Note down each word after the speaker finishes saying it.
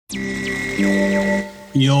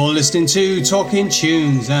You're listening to Talking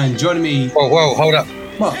Tunes, and joining me... Whoa, hold up.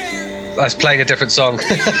 What? That's playing a different song.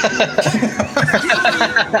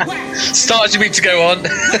 Started me to go on. The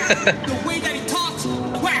way that he talks,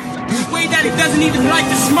 whack. The way that he doesn't even like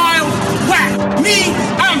to smile, whack. Me,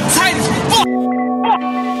 I'm tight as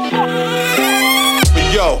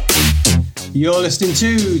fuck. Yo. You're listening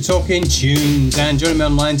to Talking Tunes, and joining me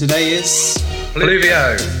online today is...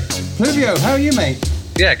 Pluvio. Pluvio, how are you, mate?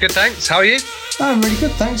 Yeah, good, thanks. How are you? I'm really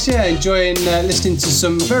good, thanks. Yeah, enjoying listening to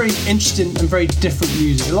some very interesting and very different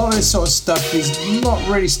music. A lot of this sort of stuff is not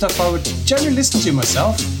really stuff I would generally listen to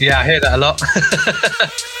myself. Yeah, I hear that a lot.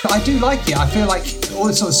 I do like it. I feel like all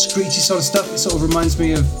this sort of screechy sort of stuff, it sort of reminds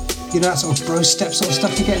me of, you know, that sort of bro step sort of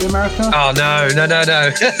stuff you get in America. Oh, no. No?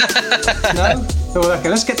 So, okay,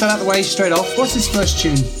 let's get that out of the way straight off. What's this first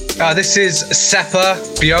tune? This is Seppa,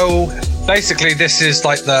 Bio. Basically, this is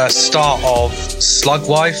like the start of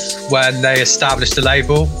Slugwife when they established the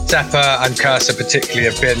label. Seppa and Cursor particularly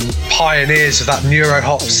have been pioneers of that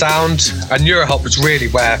Neuro-hop sound. And Neuro-hop was really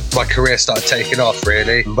where my career started taking off,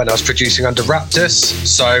 really, when I was producing under Raptus.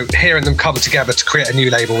 So hearing them come together to create a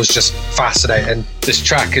new label was just fascinating. This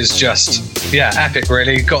track is just, epic,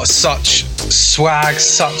 really. Got such swag,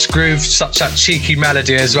 such groove, such that cheeky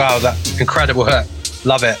melody as well. That incredible hook.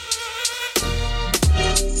 Love it.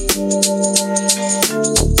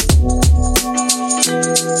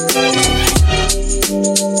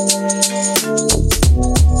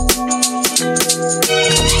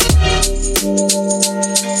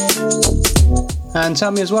 And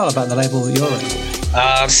tell me as well about the label that you're in.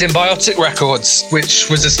 Symbiotic Records, which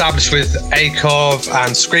was established with AKOV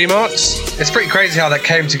and Scream Arts. It's pretty crazy how that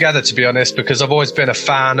came together, to be honest, because I've always been a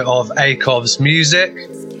fan of AKOV's music.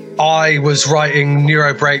 I was writing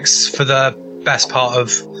Neuro Breaks for the best part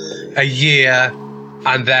of a year,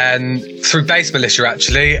 and then through Bass Militia,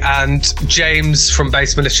 actually, and James from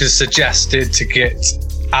Bass Militia suggested to get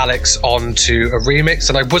Alex onto a remix,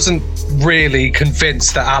 and I wasn't really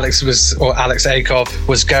convinced that Alex AKOV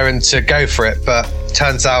was going to go for it, but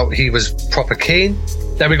turns out he was proper keen.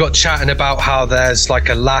 Then we got chatting about how there's like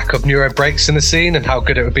a lack of Neuro Breaks in the scene and how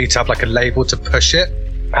good it would be to have like a label to push it,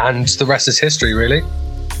 and the rest is history, really.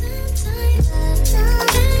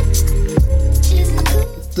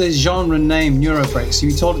 The genre name Neuro Breaks,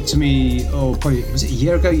 you told it to me, probably, was it a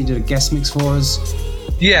year ago? You did a guest mix for us.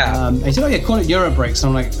 Yeah. He said, call it Neuro Breaks.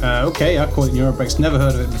 And I'm like, okay, I call it Neuro Breaks. Never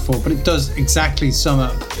heard of it before, but it does exactly sum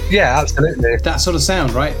up. Yeah, absolutely. That sort of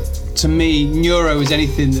sound, right? To me, Neuro is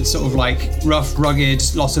anything that's sort of like rough, rugged,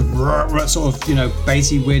 lots of sort of,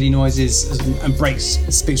 bassy, weirdy noises, and breaks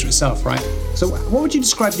speaks for itself, right? So what would you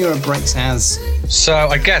describe Neuro Breaks as? So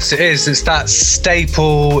I guess it's that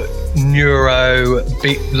staple neuro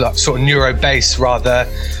beat, sort of neuro bass rather,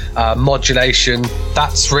 modulation.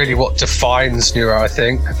 That's really what defines neuro, I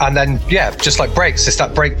think. And then just like breaks, it's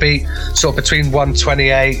that break beat sort of between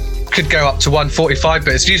 128, could go up to 145,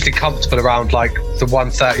 but it's usually comfortable around like the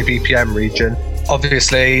 130 BPM region.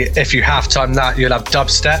 Obviously, if you half time that, you'll have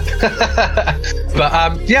dubstep. But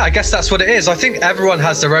I guess that's what it is. I think everyone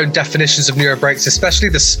has their own definitions of neuro breaks, especially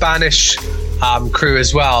the Spanish crew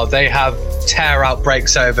as well. They have tear out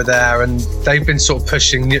breaks over there, and they've been sort of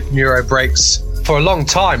pushing neuro breaks for a long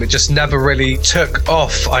time. It just never really took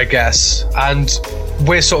off, I guess. And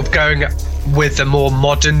we're sort of going with the more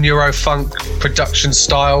modern Neurofunk production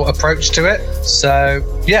style approach to it. So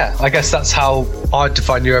I guess that's how I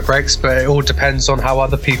define Neuro Breaks, but it all depends on how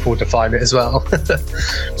other people define it as well.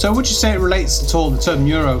 So would you say it relates at all, the term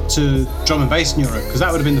Neuro, to drum and bass Neuro? Because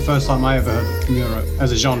that would have been the first time I ever heard Neuro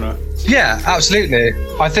as a genre. Yeah, absolutely.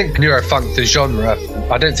 I think Neurofunk, the genre,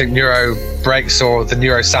 I don't think Neuro Breaks or the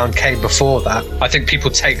Neuro sound came before that. I think people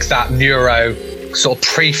take that Neuro sort of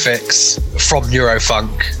prefix from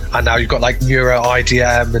Neurofunk, and now you've got like Neuro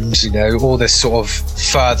IDM and all this sort of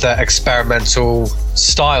further experimental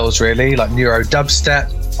styles, really, like Neuro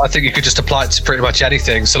Dubstep. I think you could just apply it to pretty much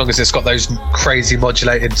anything, so long as it's got those crazy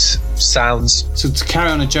modulated sounds. So to carry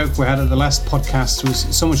on a joke we had at the last podcast, was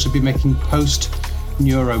someone should be making post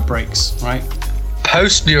Neuro Breaks, right?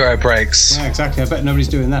 Post Neuro Breaks. Yeah, exactly. I bet nobody's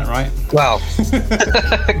doing that, right? Well,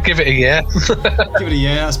 give it a year. Give it a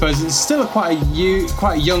year, I suppose. It's still quite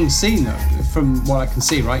a young scene, though, from what I can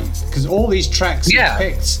see, right? Because all these tracks you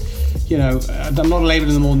picked, I'm not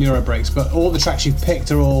labeling them all Neuro Breaks, but all the tracks you've picked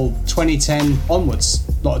are all 2010 onwards.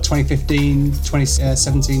 A lot of 2015,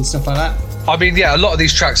 2017, stuff like that. I mean, a lot of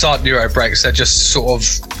these tracks aren't Neuro Breaks. They're just sort of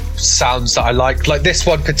sounds that I like. Like this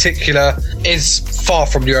one particular is far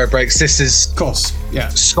from Neuro Breaks. This is, of course,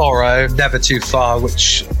 Sorrow, Never Too Far,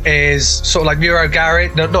 which is sort of like Neuro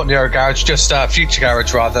Garage. No, not Neuro Garage, just Future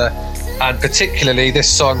Garage rather. And particularly this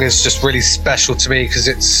song is just really special to me because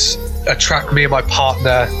it's a track me and my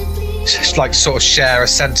partner like sort of share a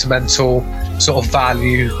sentimental sort of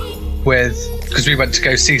value with, because we went to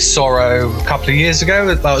go see Sorrow a couple of years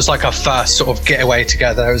ago. That was like our first sort of getaway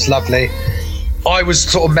together. It was lovely. I was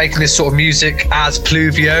sort of making this sort of music as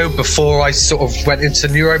Pluvio before I sort of went into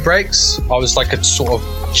Neuro Breaks. I was like a sort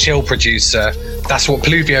of chill producer. That's what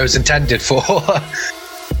Pluvio is intended for.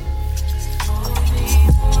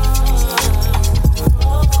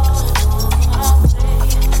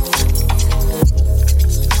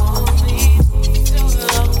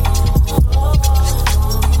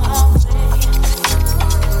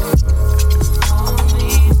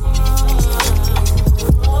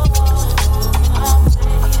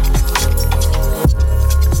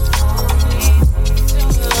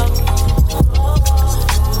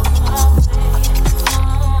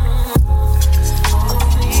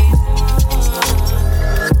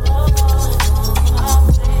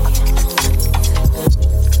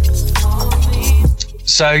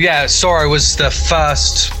 So yeah, Sorrow was the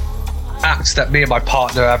first act that me and my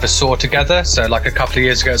partner ever saw together. So like a couple of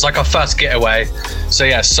years ago, it's like our first getaway. So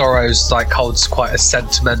yeah, Sorrow's like holds quite a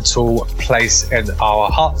sentimental place in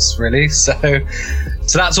our hearts, really. So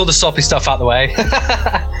that's all the soppy stuff out the way.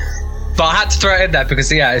 But I had to throw it in there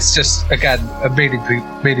because yeah, it's just again a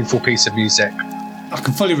meaningful piece of music. I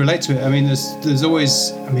can fully relate to it. I mean, there's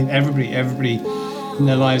always, I mean, everybody in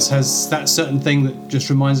their lives has that certain thing that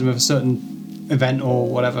just reminds them of a certain event or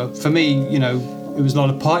whatever. For me, you know, it was a lot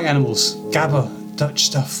of party animals, gabba, Dutch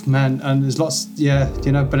stuff, man, and there's lots, yeah,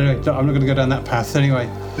 you know. But anyway, I'm not going to go down that path anyway.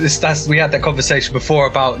 We had that conversation before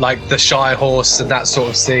about like the shy horse and that sort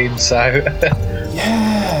of scene. So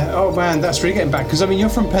yeah, oh man, that's really getting back, because I mean, you're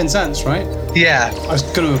from Penzance, right? Yeah. I was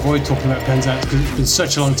going to avoid talking about Penzance because it's been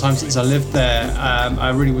such a long time since I lived there.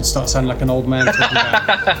 I really would start sounding like an old man talking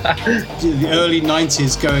about the early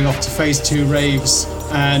 90s, going off to phase 2 raves.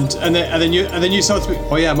 And then you start to be,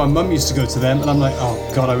 oh yeah, my mum used to go to them, and I'm like,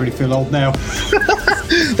 oh god, I really feel old now.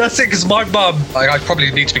 That's it, because my mum, like, I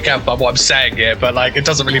probably need to be careful about what I'm saying here, but like it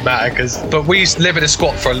doesn't really matter, but we used to live in a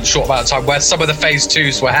squat for a short amount of time where some of the phase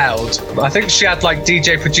 2s were held. I think she had like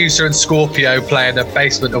DJ Producer and Scorpio play in her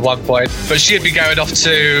basement at one point, but she'd be going off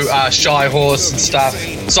to Shy Horse and stuff.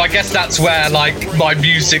 So I guess that's where like my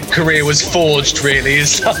music career was forged, really,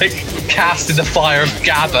 is like cast in the fire of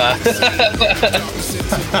Gabba.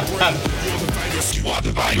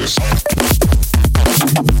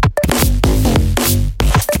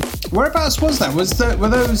 Whereabouts was that? Were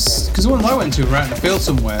those, because the ones I went to were out in the field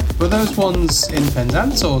somewhere. Were those ones in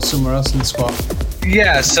Penzance or somewhere else in the squat?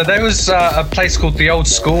 Yeah, so there was a place called the Old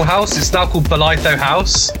Schoolhouse. It's now called Belitho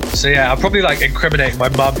House. So yeah, I'm probably like incriminating my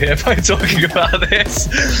mum here by talking about this.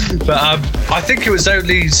 But I think it was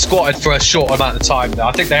only squatted for a short amount of time though.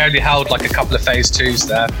 I think they only held like a couple of phase 2s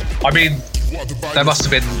there. I mean, there must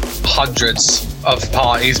have been hundreds of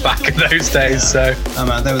parties back in those days. So oh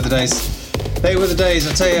man, they were the days. They were the days,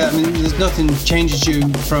 I tell you. I mean, there's nothing changes you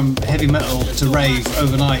from heavy metal to rave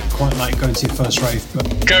overnight quite like going to your first rave.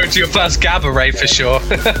 But going to your first Gabba rave for sure.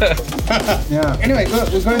 Yeah. Anyway,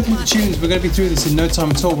 look, we're going through the tunes. We're going to be through this in no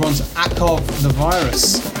time at all. We're on to AKOV the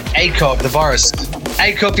Virus. AKOV the Virus.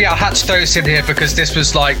 AKOV, yeah, I had to throw this in here because this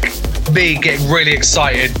was like me getting really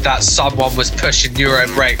excited that someone was pushing Neuro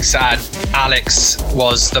Breaks and Alex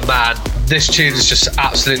was the man. This tune is just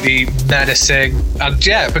absolutely menacing, and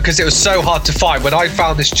yeah, because it was so hard to find. When I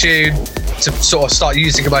found this tune to sort of start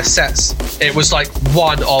using in my sets, it was like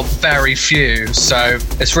one of very few. So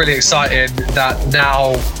it's really exciting that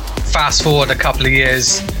now, fast forward a couple of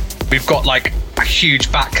years, we've got like a huge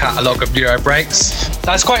back catalogue of Neuro Breaks.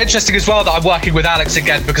 That's quite interesting as well that I'm working with Alex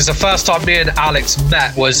again, because the first time me and Alex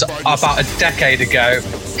met was about a decade ago,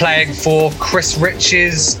 playing for Chris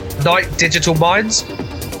Rich's Night Digital Minds.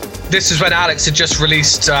 This is when Alex had just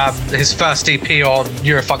released his first EP on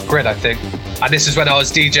Eurofunk Grid, I think. And this is when I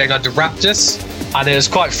was DJing under Raptus. And it was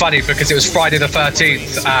quite funny because it was Friday the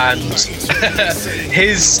 13th and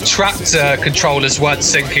his tractor controllers weren't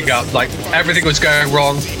syncing up. Like, everything was going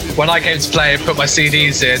wrong. When I came to play and put my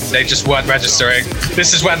CDs in, they just weren't registering.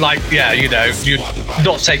 This is when, like, yeah, you know, you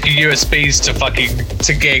not take your USBs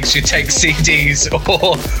to gigs, you take CDs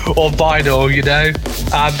or vinyl, you know.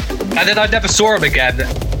 And then I never saw him again.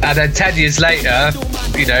 And then 10 years later,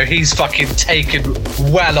 you know, he's fucking taken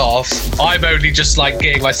well off. I'm only just like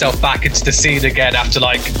getting myself back into the scene again after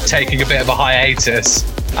like taking a bit of a hiatus.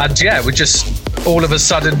 And yeah, we're just all of a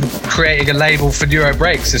sudden creating a label for Neuro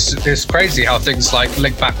Breaks. It's crazy how things like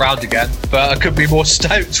link back round again. But I couldn't be more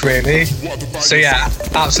stoked, really. So yeah,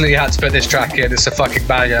 absolutely had to put this track in. It's a fucking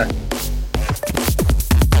banger.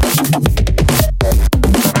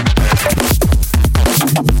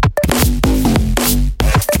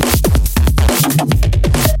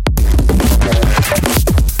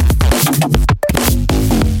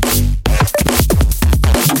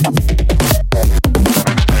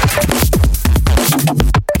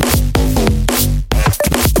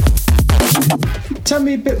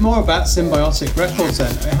 me a bit more about Symbiotic Records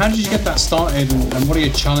then. How did you get that started, and what are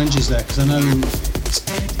your challenges there? Because I know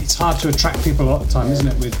it's hard to attract people a lot of the time, isn't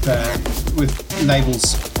it, with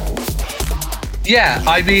labels? Yeah,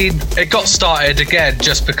 I mean, it got started again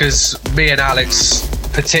just because me and Alex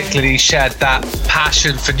particularly shared that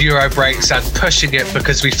passion for Neuro Breaks and pushing it,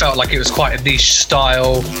 because we felt like it was quite a niche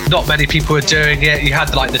style. Not many people were doing it. You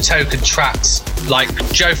had like the token tracks, like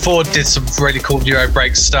Joe Ford did some really cool Neuro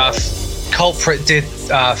Breaks stuff. Culprate did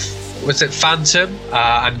was it Phantom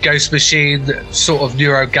and Ghost Machine, sort of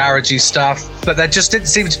neuro garagey stuff, but there just didn't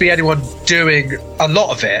seem to be anyone doing a lot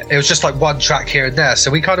of it. It was just like one track here and there, so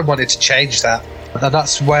we kind of wanted to change that, and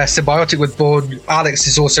that's where Symbiotic was born. Alex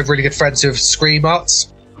is also really good friends with Scream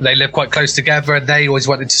Arts. They live quite close together, and they always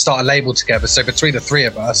wanted to start a label together, so between the three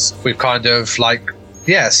of us, we've kind of like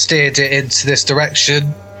steered it into this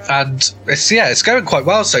direction. And it's going quite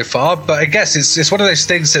well so far, but I guess it's one of those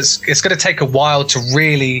things it's going to take a while to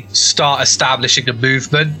really start establishing a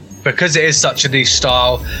movement, because it is such a niche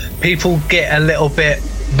style. People get a little bit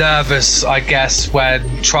nervous, I guess,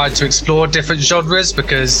 when trying to explore different genres,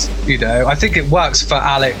 because I think it works for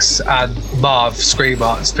Alex and Marv Scream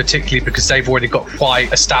Arts, particularly because they've already got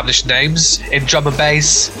quite established names in drum and bass,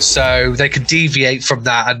 so they can deviate from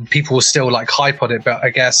that and people will still like hype on it. But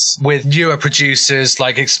I guess with newer producers,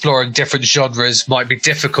 like exploring different genres might be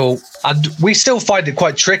difficult, and we still find it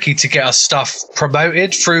quite tricky to get our stuff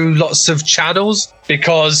promoted through lots of channels,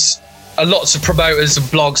 because lots of promoters and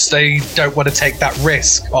blogs, they don't want to take that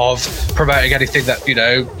risk of promoting anything that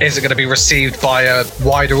isn't going to be received by a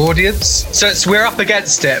wider audience. So we're up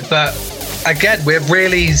against it, but again, we're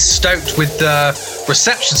really stoked with the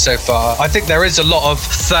reception so far. I think there is a lot of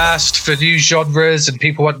thirst for new genres and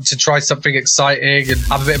people wanting to try something exciting and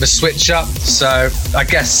have a bit of a switch up. So I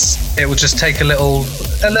guess it will just take a little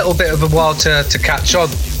bit of a while to catch on.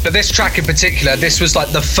 But this track in particular, this was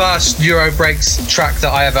like the first Neuro Breaks track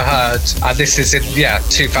that I ever heard, and this is in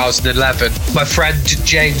 2011. My friend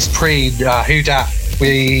James Preen, who dat,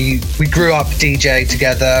 we grew up DJing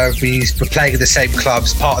together. We were playing in the same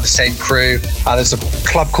clubs, part of the same crew. There's a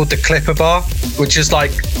club called the Clipper Bar, which is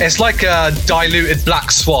it's like a diluted Black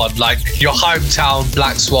Swan, like your hometown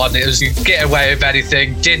Black Swan. It was, you get away with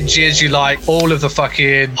anything, dingy as you like. All of the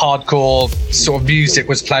fucking hardcore sort of music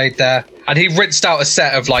was played there. And he rinsed out a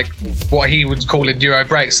set of like what he would call in Neuro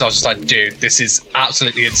Breaks. So I was just like, dude, this is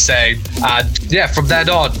absolutely insane. And yeah, from then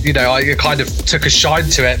on, I kind of took a shine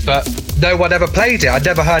to it, but no one ever played it. I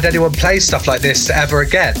never heard anyone play stuff like this ever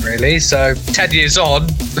again, really. So 10 years on,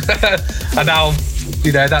 and now,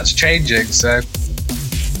 that's changing. So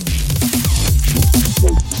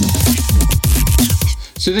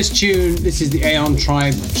this tune, this is the Aeon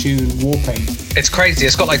Tribe tune, Warpaint. It's crazy.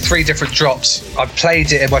 It's got like 3 different drops. I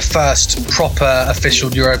played it in my first proper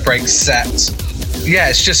official Neuro Breaks set. Yeah,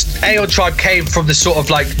 it's just Aeon Tribe came from the sort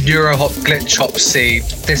of like Neuro Hop glitch hop scene.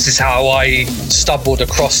 This is how I stumbled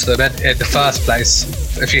across them in the first place.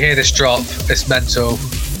 If you hear this drop, it's mental.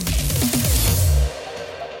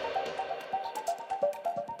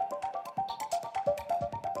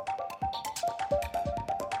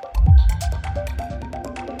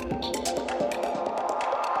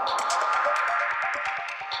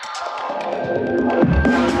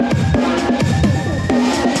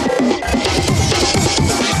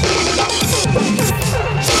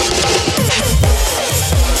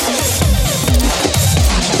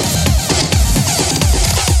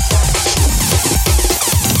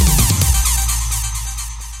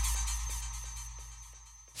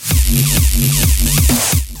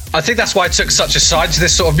 I think that's why I took such a side to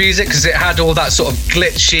this sort of music, because it had all that sort of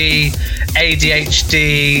glitchy,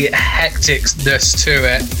 ADHD, hecticness to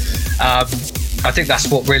it. I think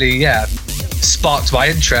that's what really, sparked my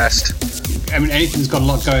interest. I mean, anything's got a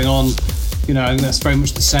lot going on, I think that's very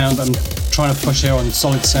much the sound I'm trying to push here on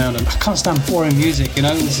solid sound, and I can't stand boring music,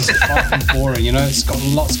 this is far from boring, it's got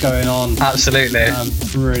lots going on. Absolutely.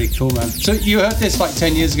 Really cool, man. So you heard this like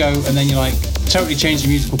 10 years ago, and then you totally changed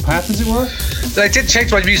your musical path, as it were? I did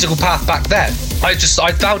change my musical path back then. I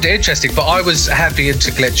found it interesting, but I was heavy into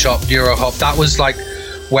glitch hop, neuro hop. That was like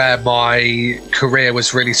where my career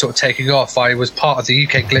was really sort of taking off. I was part of the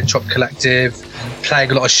UK Glitch Hop Collective,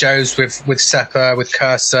 playing a lot of shows with Seppa, with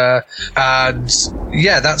Cursor, and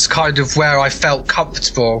that's kind of where I felt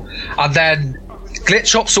comfortable. And then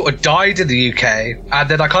glitch hop sort of died in the UK, and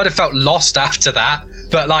then I kind of felt lost after that.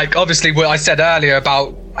 But like, obviously, what I said earlier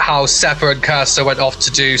about how Seppa and Cursor went off to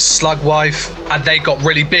do Slugwife, and they got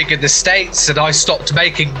really big in the States, and I stopped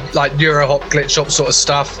making like neuro hop, glitch hop sort of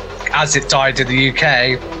stuff as it died in the UK.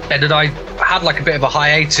 And then I had like a bit of a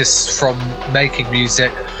hiatus from making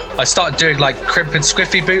music I started doing like Crimp and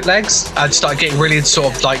Squiffy bootlegs and started getting really into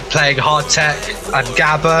sort of like playing hard tech and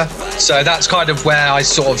Gabba. So that's kind of where I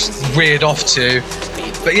sort of veered off to.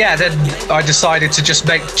 But yeah, then I decided to just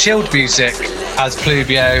make chilled music as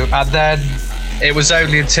Pluvio, and then it was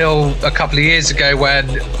only until a couple of years ago when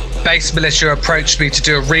Bass Militia approached me to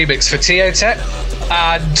do a remix for Teotech,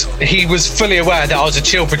 and he was fully aware that I was a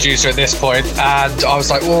chill producer at this point, and I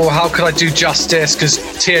was like, well, how can I do justice, because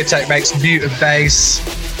Teotech makes mutant bass.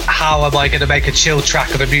 How am I going to make a chill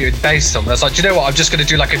track of a mutant bass song? I was like, do you know what, I'm just going to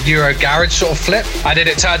do like a Neuro garage sort of flip, and then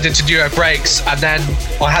it turned into Neuro Breaks, and then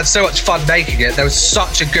I had so much fun making it. There was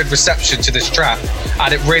such a good reception to this track,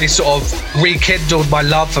 and it really sort of rekindled my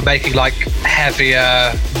love for making like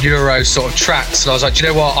heavier Neuro sort of tracks, and I was like, do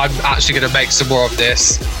you know what, I'm actually going to make some more of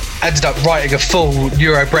this. Ended up writing a full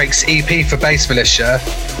Neuro Breaks EP for Bass Militia,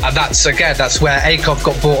 and that's where AKOV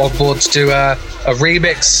got brought on board to do a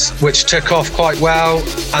remix, which took off quite well.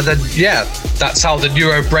 And then that's how the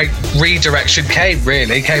Neuro Break redirection came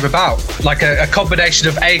about, like a combination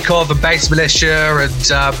of AKOV and Bass Militia and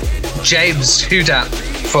James Hudat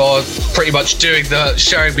for pretty much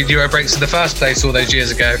showing me Neuro Breaks in the first place all those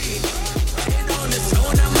years ago.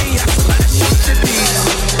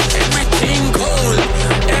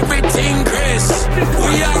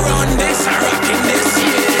 We are on this, rocking this,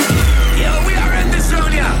 yeah. Yo, we are on this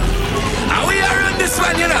round, yeah. And we are on this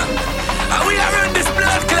one, you know. And we are on this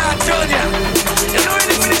blood clot zone, yeah. You know,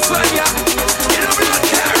 ready for this one, yeah. You know, blood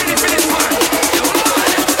clot, ready for this one.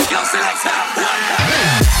 Yo, select that.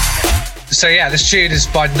 So yeah, this tune is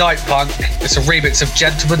by Nitepunk. It's a remix of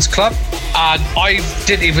Gentleman's Club. And I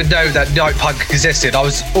didn't even know that Nitepunk existed. I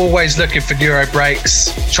was always looking for Neuro Breaks,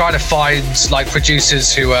 trying to find like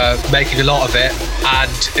producers who were making a lot of it.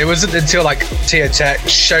 And it wasn't until like Teotech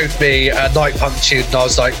showed me a Nitepunk tune and I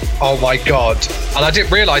was like, oh my God. And I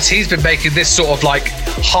didn't realize he's been making this sort of like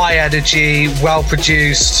high energy, well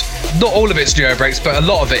produced. Not all of it's Neuro Breaks, but a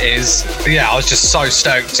lot of it is. Yeah, I was just so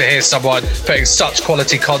stoked to hear someone putting such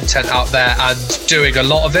quality content out there and doing a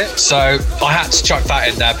lot of it. So I had to chuck that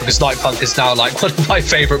in there because Nitepunk is now like one of my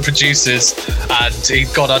favourite producers, and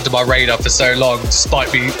he'd gone under my radar for so long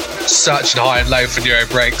despite me searching high and low for Neuro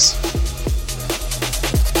Breaks.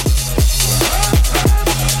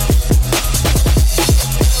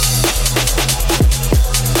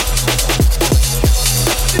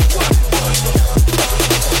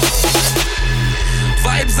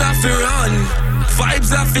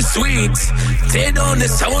 Vibes off is sweet. Tear down the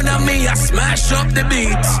sound of me, I smash up the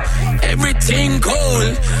beat. Everything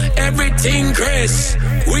cool, everything crisp.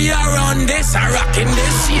 We are on this, I rocking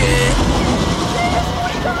this, yeah.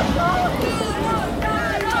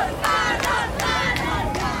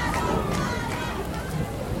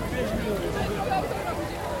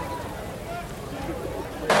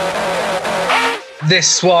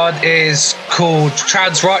 This one is called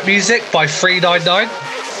Riot Music by 399.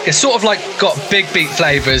 It's sort of like got big beat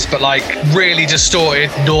flavors, but like really distorted,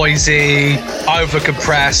 noisy,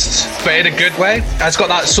 over-compressed, but in a good way. And it's got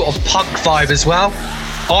that sort of punk vibe as well.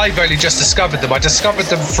 I've only just discovered them. I discovered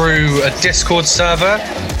them through a Discord server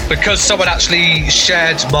because someone actually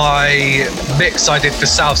shared my mix I did for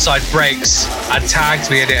Southside Breaks and tagged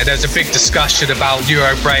me in it. And there was a big discussion about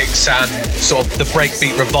Neuro Breaks and sort of the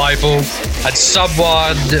breakbeat revival. And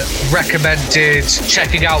someone recommended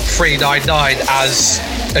checking out 399 as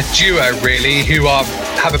a duo, really, who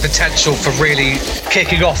have a potential for really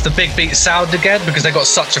kicking off the big beat sound again, because they got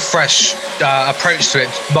such a fresh approach to it,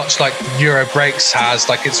 much like Neuro Breaks has.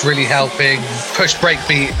 Like, it's really helping push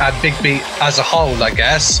breakbeat and big beat as a whole, I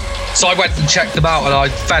guess. So I went and checked them out and I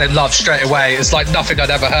fell in love straight away. It's like nothing I'd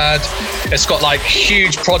ever heard. It's got like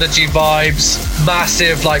huge Prodigy vibes,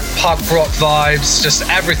 massive like punk rock vibes, just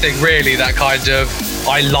everything really that kind of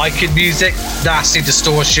I like in music. Nasty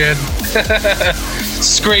distortion,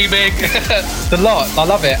 screaming, the lot. I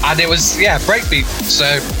love it. And it was, breakbeat.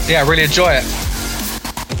 So yeah, really enjoy it.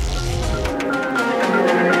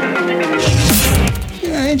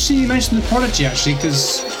 Yeah, interesting you mentioned the Prodigy actually,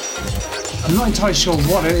 because I'm not entirely sure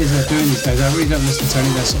what it is they're doing these days. I really don't listen to any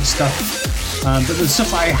of their sort of stuff. But the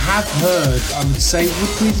stuff I have heard, I would say,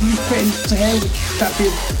 would reasonably fit into here. Would that be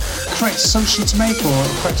a correct assumption to make, or a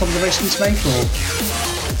correct observation to make, or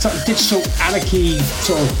sort of digital anarchy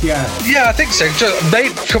sort of, Yeah, I think so.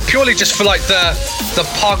 Made purely just for like the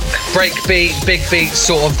punk, breakbeat, big beat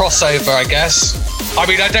sort of crossover, I guess. I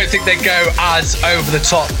mean, I don't think they go as over the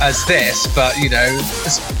top as this, but you know,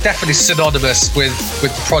 it's definitely synonymous with the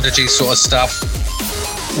Prodigy sort of stuff.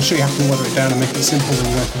 I'm sure you have to water it down and make it simple when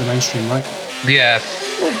you go for the mainstream, right? Yeah.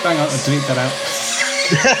 Oh, hang on, I'll delete that out.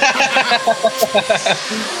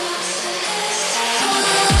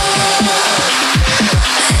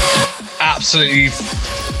 absolutely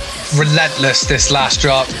relentless, this last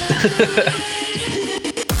drop.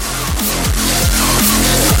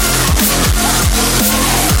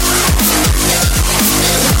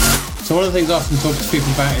 So one of the things I often talk to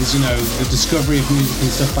people about is, the discovery of music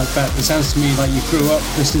and stuff like that. It sounds to me like you grew up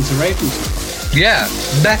listening to rave music. Yeah,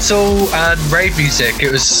 metal and rave music.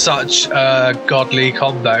 It was such a godly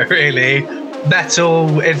combo, really.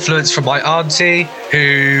 Metal influence from my aunty,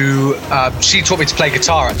 who she taught me to play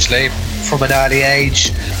guitar actually from an early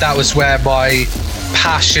age. That was where my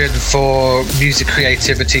passion for music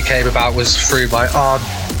creativity came about, was through my aunt.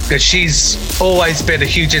 Because she's always been a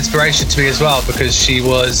huge inspiration to me as well, because she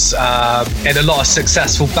was in a lot of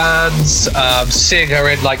successful bands. Seeing her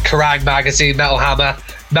in like Kerrang magazine, Metal Hammer,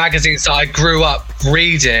 magazines that I grew up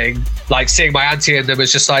reading, like seeing my auntie in them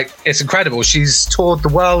was just like, it's incredible. She's toured the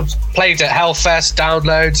world, played at Hellfest,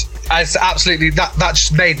 Download. It's absolutely, that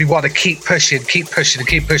just made me want to keep pushing,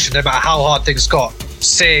 no matter how hard things got.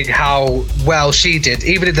 Seeing how well she did,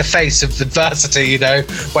 even in the face of adversity,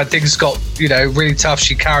 when things got, really tough,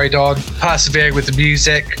 she carried on, persevering with the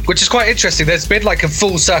music, which is quite interesting. There's been like a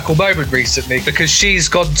full circle moment recently, because she's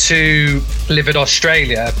gone to live in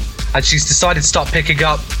Australia and she's decided to start picking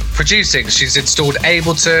up producing. She's installed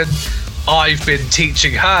Ableton. I've been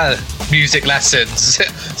teaching her music lessons.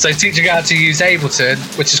 So teaching her how to use Ableton,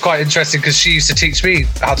 which is quite interesting because she used to teach me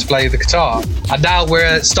how to play the guitar. And now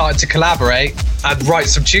we're starting to collaborate and write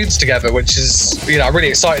some tunes together, which is, I'm really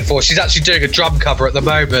excited for. She's actually doing a drum cover at the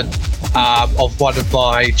moment of one of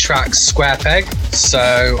my tracks, Square Peg.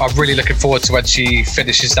 So I'm really looking forward to when she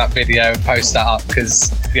finishes that video and posts that up,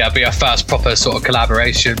 because it'll be our first proper sort of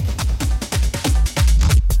collaboration.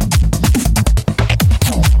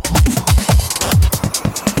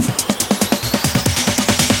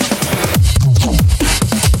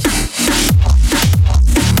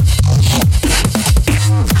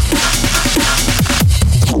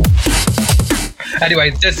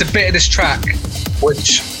 Anyway, there's a bit of this track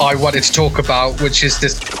which I wanted to talk about, which is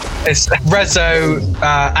it's Reso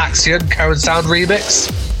Axion Koan Sound remix.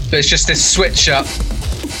 But it's just this switch up,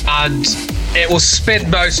 and it will spin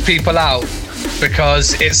most people out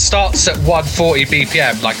because it starts at 140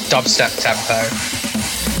 BPM, like dubstep tempo.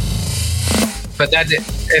 But then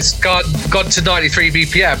it's gone to 93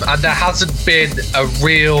 BPM, and there hasn't been a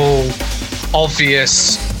real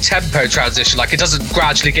obvious tempo transition. Like, it doesn't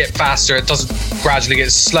gradually get faster, it doesn't gradually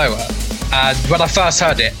get slower. And when I first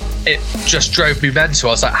heard it, it just drove me mental.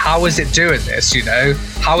 I was like, how is it doing this?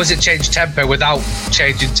 How is it change tempo without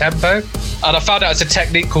changing tempo? And I found out it's a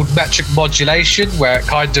technique called metric modulation, where it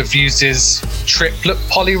kind of uses triplet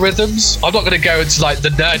polyrhythms. I'm not going to go into like the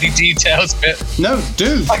nerdy details bit. No,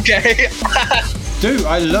 do. Okay. Do.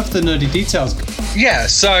 I love the nerdy details. Yeah,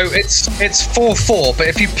 so it's 4/4, but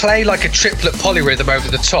if you play like a triplet polyrhythm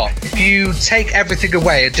over the top, if you take everything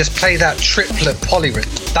away and just play that triplet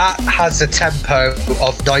polyrhythm, that has a tempo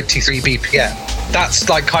of 93 BPM. That's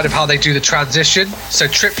like kind of how they do the transition. So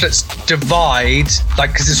triplets divide,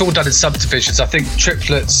 like, because it's all done in subdivisions. I think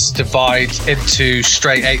triplets divide into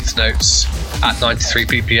straight eighth notes at 93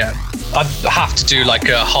 BPM. I'd have to do like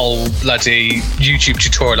a whole bloody YouTube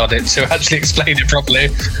tutorial on it to actually explain it properly.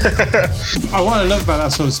 What I love about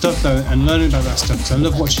that sort of stuff though, and learning about that stuff, because I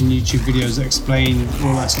love watching YouTube videos that explain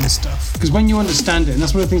all that sort of stuff. Because when you understand it, and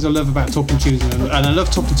that's one of the things I love about talking to you, and I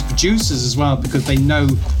love talking to producers as well, because they know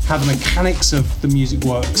how the mechanics of the music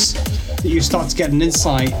works, that you start to get an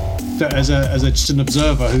insight that as just an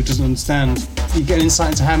observer who doesn't understand, you get an insight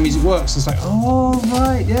into how music works. It's like, oh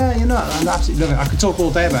right, yeah, I absolutely love it. I could talk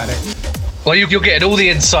all day about it. Well, you're getting all the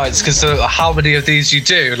insights because of how many of these you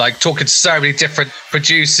do, like talking to so many different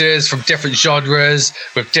producers from different genres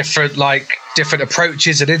with different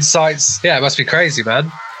approaches and insights. Yeah, it must be crazy,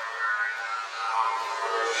 man.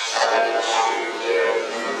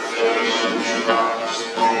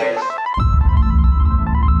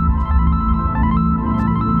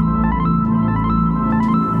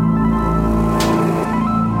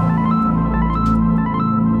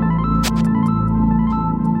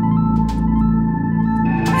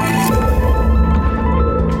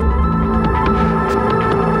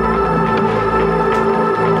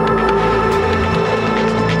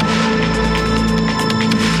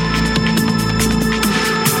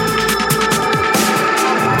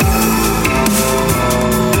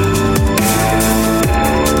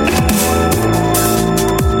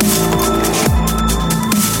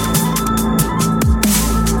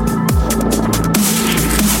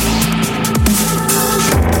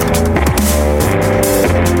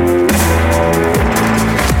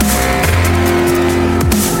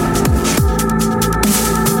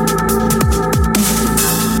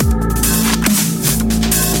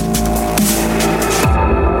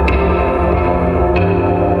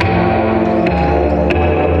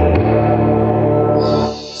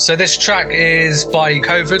 So this track is by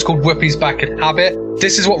Koven. It's called Whoopi's Back in Habit.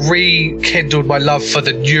 This is what rekindled my love for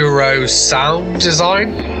the Neuro sound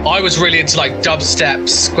design. I was really into like dubstep,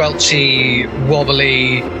 squelchy,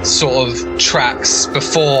 wobbly sort of tracks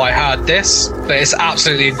before I heard this, but it's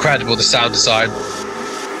absolutely incredible, the sound design.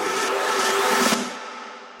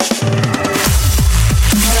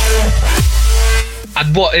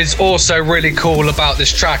 And what is also really cool about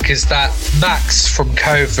this track is that Max from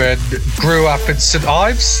Koven grew up in St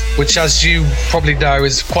Ives, which, as you probably know,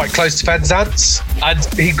 is quite close to Penzance. And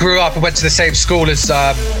he grew up and went to the same school as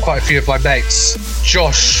quite a few of my mates.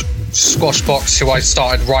 Josh Squashbox, who I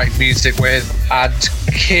started writing music with, and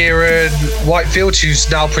Kieran Whitefield, who's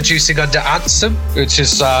now producing under Axion, which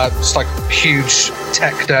is just like a huge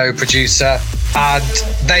techno producer. And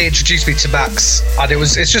they introduced me to Max, and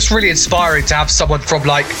it's just really inspiring to have someone from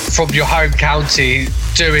your home county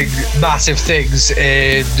doing massive things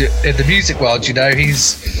in the music world. You know,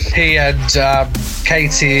 he and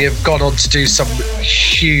Katie have gone on to do some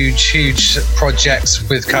huge projects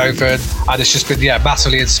with Koven, and it's just been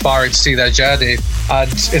massively inspiring to see their journey. And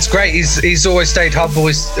it's great. He's always stayed humble.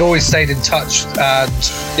 He's always stayed in touch,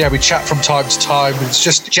 and we chat from time to time. It's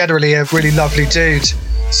just generally a really lovely dude.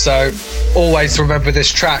 So always remember this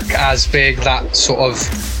track as being that sort of,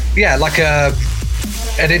 like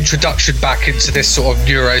an introduction back into this sort of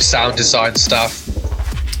Neuro sound design stuff.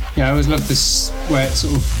 Yeah, I always love this, where it's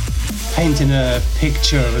sort of painting a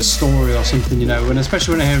picture of a story or something, and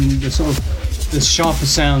especially when I hear the sort of the sharper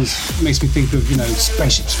sounds, makes me think of,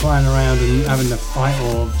 spaceships flying around and having a fight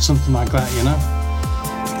or something like that,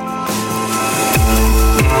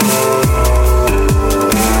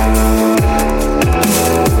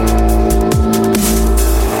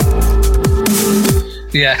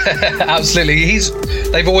 Yeah, absolutely.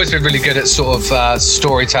 They've always been really good at sort of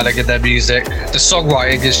storytelling in their music. The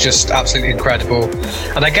songwriting is just absolutely incredible.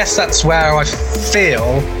 And I guess that's where I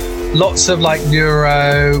feel lots of like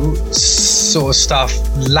Neuro sort of stuff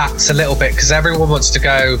lacks a little bit, because everyone wants to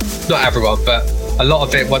go, not everyone, but a lot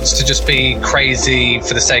of it wants to just be crazy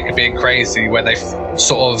for the sake of being crazy, where they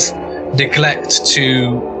sort of neglect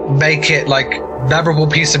to make it like memorable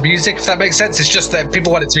piece of music, if that makes sense. It's just that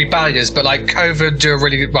people want it to be bangers, but like Koven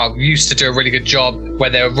used to do a really good job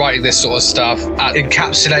when they were writing this sort of stuff at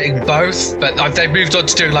encapsulating both. But they've moved on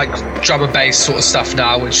to doing like drum and bass sort of stuff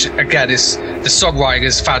now, which again is, the songwriting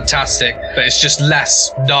is fantastic, but it's just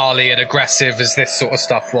less gnarly and aggressive as this sort of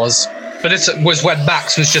stuff was. But this was when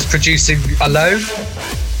Max was just producing alone.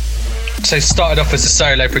 So started off as a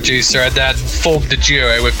solo producer and then formed a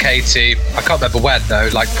duo with Katie. I can't remember when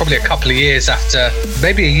though, like probably a couple of years after,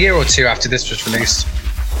 maybe a year or two after this was released.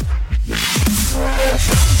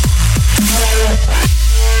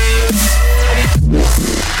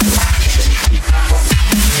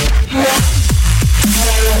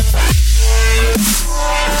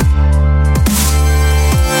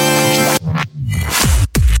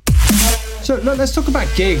 So let's talk about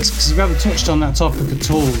gigs, because we haven't touched on that topic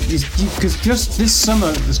at all. Because just this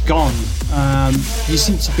summer that's gone, you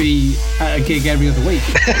seem to be at a gig every other week.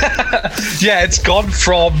 Yeah, it's gone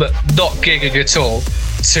from not gigging at all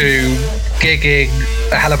to gigging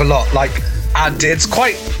a hell of a lot. And it's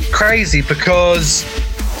quite crazy, because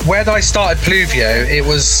when I started Pluvio, it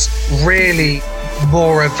was really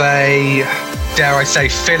more of a, dare I say,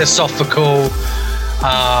 philosophical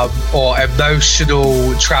or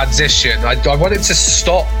emotional transition. I wanted to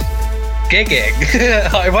stop gigging.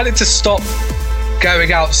 I wanted to stop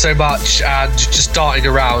going out so much and just darting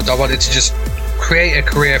around. I wanted to just create a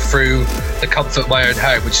career through the comfort of my own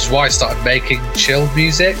home, which is why I started making chill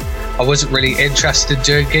music. I wasn't really interested in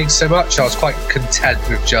doing gigs so much. I was quite content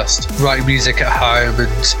with just writing music at home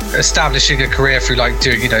and establishing a career through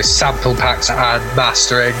doing, sample packs and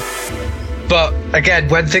mastering. But again,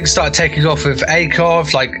 when things started taking off with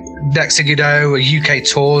AKOV, next thing you know, a UK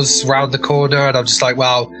tour's around the corner, and I'm just like,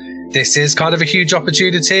 wow, this is kind of a huge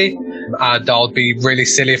opportunity, and I'll be really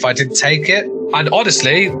silly if I didn't take it. And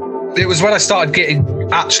honestly, it was when I started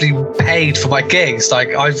getting actually paid for my gigs.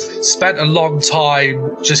 I've spent a long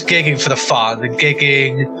time just gigging for the fun and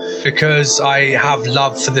gigging because I have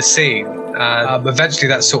love for the scene. And eventually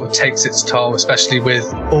that sort of takes its toll, especially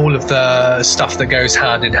with all of the stuff that goes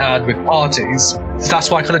hand in hand with parties. That's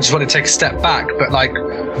why I kind of just want to take a step back. But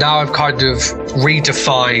now I've kind of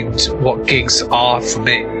redefined what gigs are for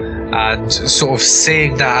me, and sort of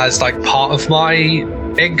seeing that as part of my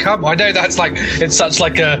income. I know that's it's such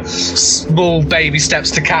a small baby steps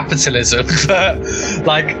to capitalism, but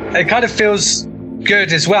it kind of feels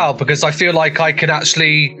good as well, because I feel like I can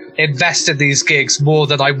actually invest in these gigs more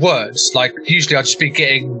than I would. Usually I'd just be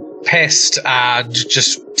getting pissed and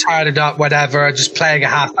just turning up whenever and just playing a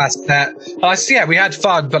half-assed set. And we had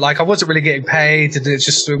fun, but like I wasn't really getting paid, and it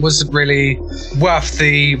wasn't really worth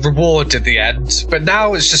the reward at the end. But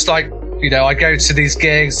now it's just like, I go to these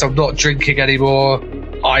gigs, I'm not drinking anymore.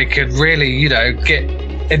 I can really, get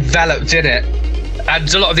enveloped in it.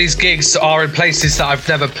 And a lot of these gigs are in places that I've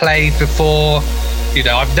never played before.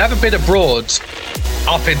 I've never been abroad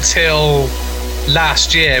up until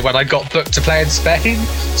last year when I got booked to play in Spain.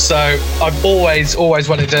 So I've always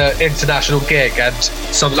wanted an international gig, and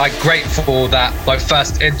so I'm like grateful that my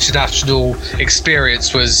first international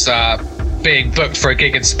experience was being booked for a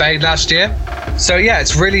gig in Spain last year. So yeah,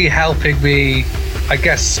 it's really helping me, I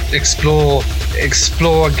guess, explore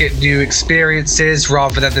and get new experiences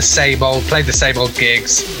rather than play the same old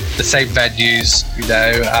gigs, the same venues,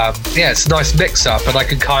 it's a nice mix up, and I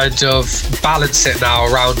can kind of balance it now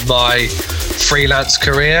around my freelance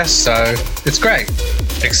career. So it's great.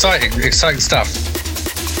 Exciting stuff.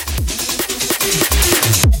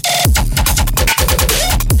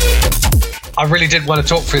 I really didn't want to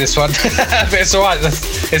talk through this one, but it's all right.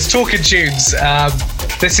 It's talking tunes.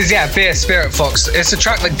 This is, Veer Spiritfox. It's a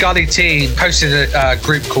track that Gully T posted in a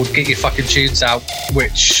group called Get Your Fucking Tunes Out,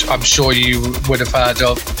 which I'm sure you would have heard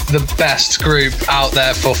of. The best group out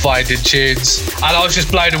there for finding tunes. And I was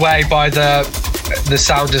just blown away by the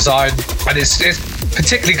sound design. And it's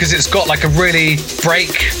particularly because it's got like a really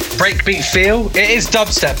breakbeat feel. It is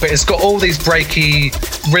dubstep, but it's got all these breaky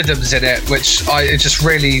rhythms in it, which I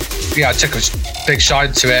took a big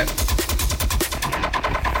shine to it.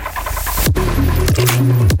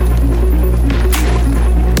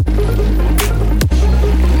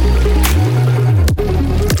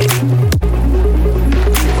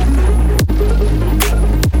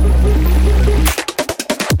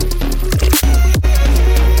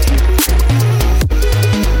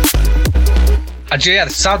 And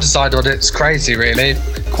the sound design on it's crazy, really.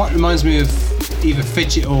 Quite reminds me of either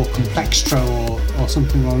Fidget or Complextro or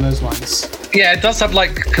something along those lines. Yeah, it does have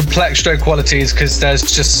like Complextro qualities because there's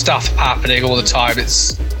just stuff happening all the time.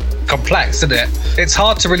 It's complex, isn't it? It's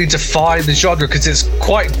hard to really define the genre because it's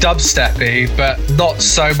quite dubsteppy, but not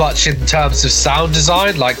so much in terms of sound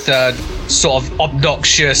design, like the sort of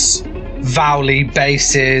obnoxious vowely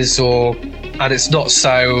basses and it's not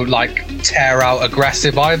so like tear out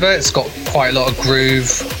aggressive either. It's got quite a lot of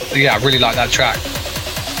groove. Yeah, I really like that track.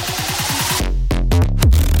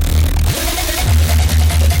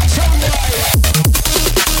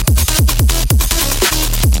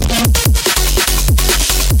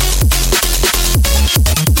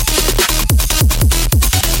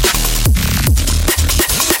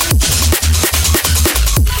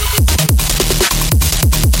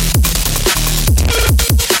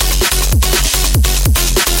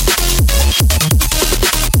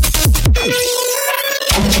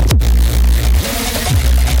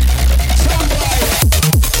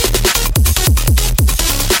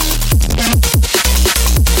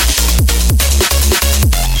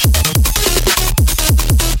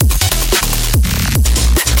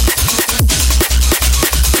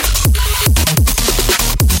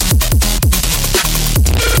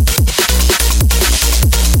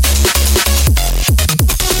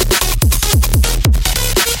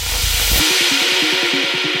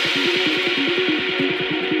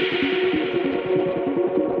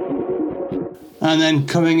 And then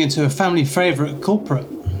coming into a family favourite, Culprate.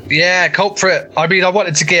 Yeah, Culprate. I mean, I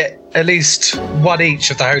wanted to get at least one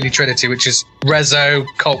each of the Holy Trinity, which is Reso,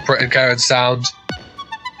 Culprate, and Koan Sound.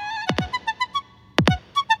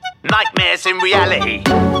 Nightmares in reality.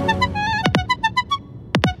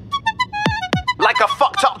 Like a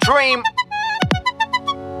fucked up dream.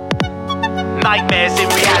 Nightmares in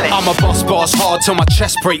reality. I'm a boss hard till my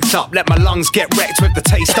chest breaks up. Let my lungs get wrecked with the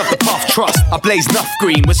taste of the puff trust. I blaze nuff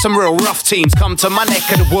green with some real rough teams. Come to my neck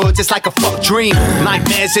of the woods, it's like a fuck dream.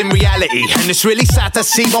 Nightmares in reality. And it's really sad to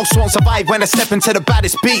see most won't survive when I step into the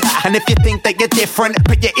baddest beat. And if you think that you're different,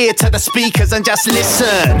 put your ear to the speakers and just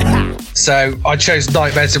listen. So I chose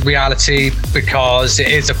Nightmares in Reality because it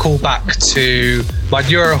is a callback to my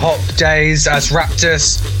Eurohop days as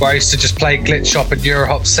Raptus, where I used to just play glitch hop and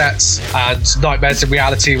Eurohop sets, and Nightmares in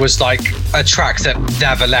Reality was like a track that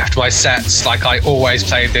never left my sets. Like I always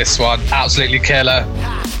played this one. Absolutely killer.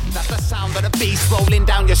 That's the sound of the beast rolling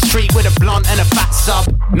down your street with a blunt and a fat sub.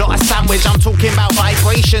 Not a sandwich, I'm talking about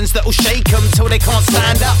vibrations that'll shake them till they can't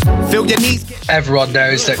stand up. Feel your knees. Everyone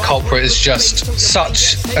knows that Culprate is just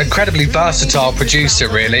such an incredibly versatile producer,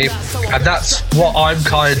 really. And that's what I'm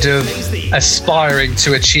kind of aspiring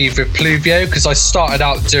to achieve with Pluvio, because I started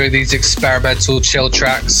out doing these experimental chill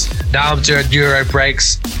tracks. Now I'm doing Neuro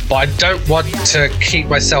Breaks, but I don't want to keep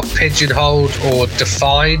myself pigeonholed or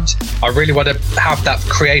defined. I really want to have that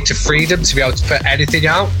creative freedom to be able to put anything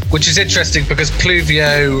out, which is interesting because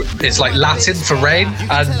Pluvio is like Latin for rain,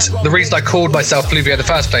 and the reason I called myself Pluvio in the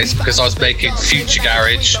first place is because I was making future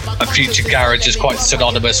garage, and future garage is quite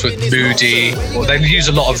synonymous with moody, or they use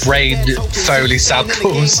a lot of rain Foley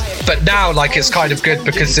samples. But now like it's kind of good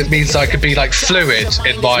because it means I could be like fluid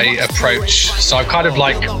in my approach. So I've kind of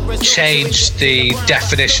like changed the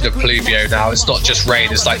definition of Pluvio now. It's not just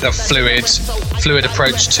rain, it's like the fluid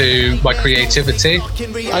approach to my creativity.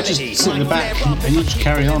 I just sit in the back and you just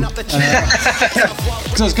carry on.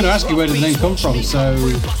 Because I was going to ask you where did the name come from, so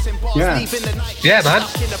yeah man.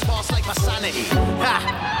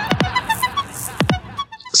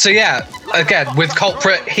 So yeah, again with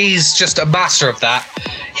Culprate, he's just a master of that.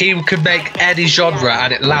 He could make any genre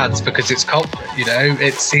and it lands because it's Culprate, you know.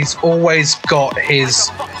 He's always got his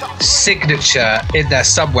signature in there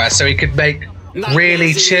somewhere, so he could make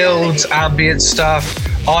really chilled ambient stuff,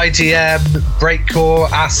 IDM, breakcore,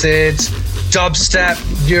 acid, dubstep,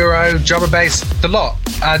 neuro, drum and bass, the lot.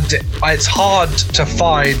 And it's hard to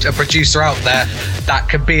find a producer out there that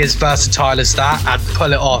can be as versatile as that and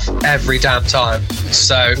pull it off every damn time.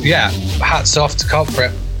 So yeah, hats off to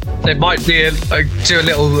Culprate. There might be do a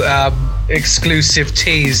little exclusive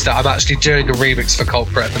tease that I'm actually doing a remix for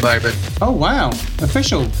Culprate at the moment. Oh wow,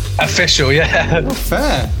 official, yeah. Oh,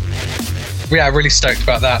 fair. Yeah, I'm really stoked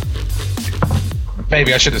about that.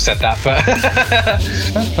 Maybe I should have said that, but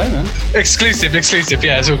fair play, man. Exclusive,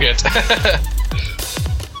 yeah, it's all good.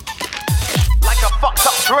 Like a fucked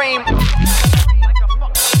up dream.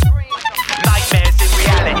 Nightmares in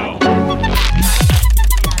reality.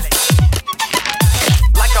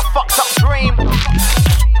 Like a fucked up dream.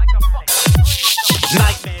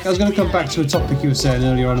 I was going to come back to a topic you were saying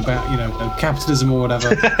earlier on about, you know, capitalism or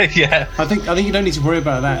whatever. Yeah. I think you don't need to worry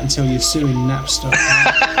about that until you're suing Napster.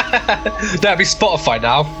 That'd be Spotify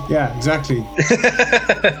now. Yeah, exactly.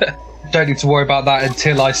 Don't need to worry about that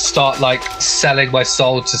until I start like selling my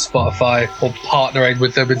soul to Spotify or partnering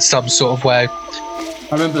with them in some sort of way. I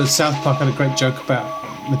remember South Park had a great joke about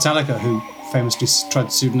Metallica, who famously tried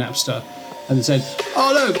to sue Napster, and they said,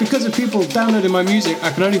 "Oh no, because of people downloading my music,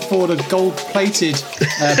 I can only afford a gold-plated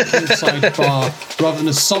poolside bar rather than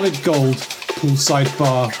a solid gold poolside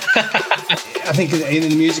bar." I think in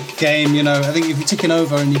the music game, you know, I think if you're ticking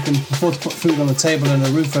over and you can afford to put food on the table and a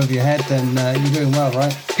roof over your head, then you're doing well,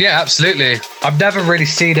 right? Yeah, absolutely. I've never really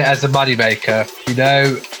seen it as a moneymaker, you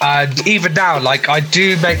know, and even now, like I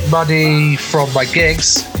do make money from my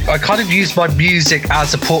gigs. I kind of use my music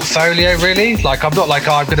as a portfolio, really. Like I'm not like,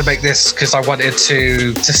 oh, I'm going to make this because I wanted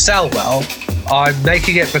to sell well. I'm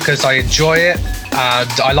making it because I enjoy it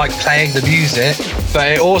and I like playing the music, but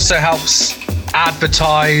it also helps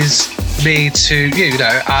advertise me to, you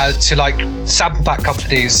know, to like sample pack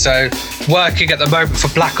companies. So working at the moment for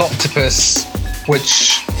Black Octopus,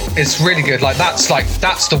 which is really good. Like that's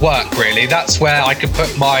the work, really. That's where I can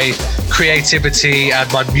put my creativity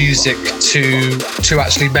and my music to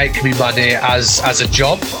actually make me money as a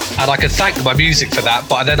job, and I can thank my music for that.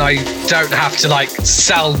 But then I don't have to like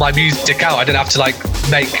sell my music out. I don't have to like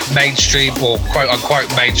make mainstream or quote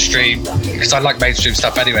unquote mainstream, because I like mainstream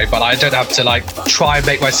stuff anyway, but I don't have to like try and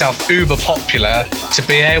make myself uber popular to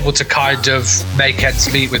be able to kind of make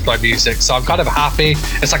ends meet with my music. So I'm kind of happy.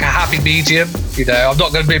 It's like a happy medium, you know. I'm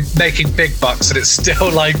not going to be making big bucks and it's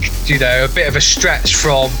still like, you know, a bit of a stretch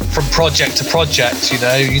from project to project, you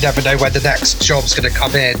know. You never know when the next job's going to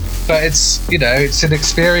come in, but it's, you know, it's an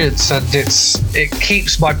experience, and it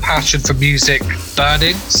keeps my passion for music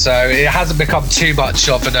burning. So it hasn't become too much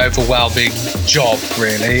of an overwhelming job,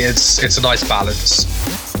 really. It's a nice balance.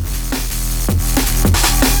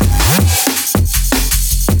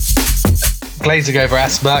 Glazing over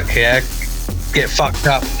S.Murk here. Get fucked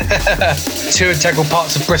up. 2 integral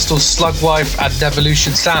parts of Bristol's Slugwife and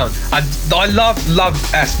Devolution Sound. And I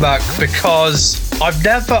love S.Murk because I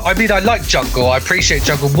like jungle, I appreciate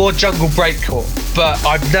jungle, more jungle breakcore, but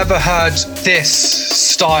I've never heard this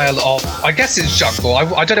style of, I guess it's jungle,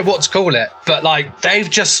 I don't know what to call it, but like they've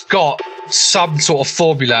just got some sort of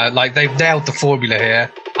formula, like they've nailed the formula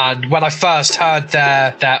here. And when I first heard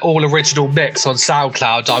their all original mix on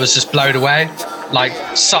SoundCloud, I was just blown away. Like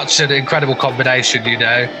such an incredible combination, you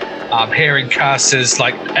know. hearing curses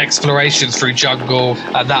like exploration through jungle,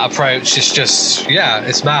 and that approach is just,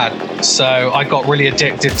 it's mad. So I got really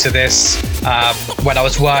addicted to this when I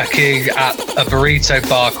was working at a burrito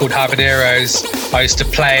bar called Habaneros. I used to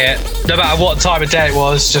play it no matter what time of day it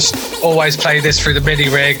was, just always play this through the mini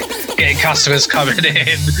rig, getting customers coming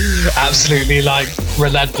in, absolutely like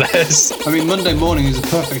relentless. I mean, Monday morning is a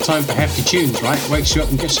perfect time for hefty tunes, right? Wakes you up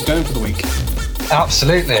and gets you going for the week.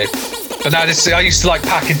 Absolutely. But now I used to like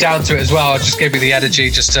packing down to it as well. It just gave me the energy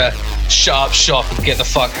just to shut up shop and get the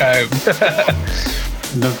fuck home.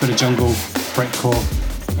 Love a bit of jungle, breakcore.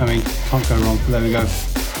 I mean, can't go wrong. There we go.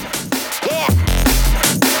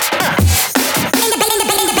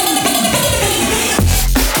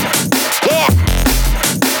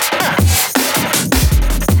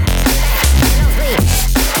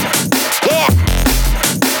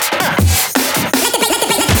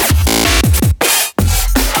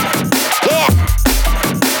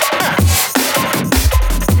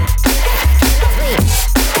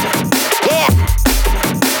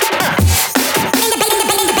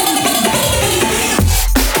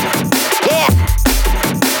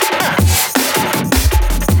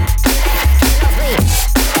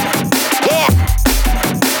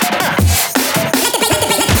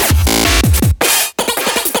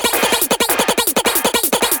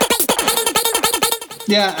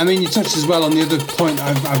 Yeah, I mean, you touched as well on the other point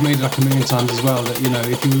I've made like a million times as well, that, you know,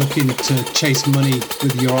 if you're looking to chase money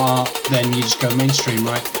with your art, then you just go mainstream,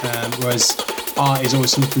 right? Whereas art is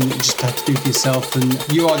always something that you just have to do for yourself, and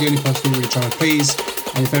you are the only person you're really trying to please,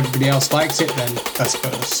 and if everybody else likes it, then that's a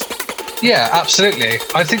bonus. Yeah, absolutely.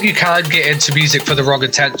 I think you can get into music for the wrong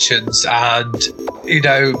intentions, and, you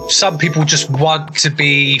know, some people just want to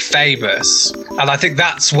be famous. And I think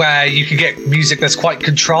that's where you can get music that's quite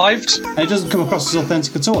contrived. And it doesn't come across as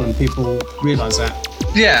authentic at all, and people realise that.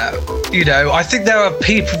 Yeah, you know, I think there are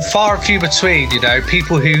people, far and few between, you know,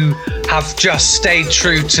 people who have just stayed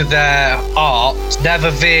true to their art,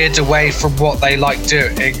 never veered away from what they like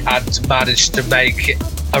doing, and managed to make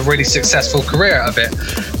a really successful career out of it.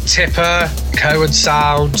 Tipper, Koan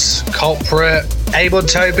Sound, Culprate, Amon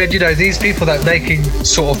Tobin, you know, these people that are making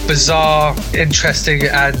sort of bizarre, interesting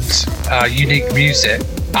and unique music,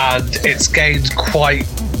 and it's gained quite,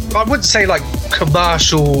 I wouldn't say like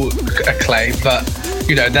commercial acclaim, but,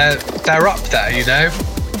 you know, they're up there, you know.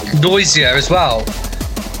 Noisia as well.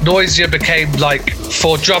 Noisia became like,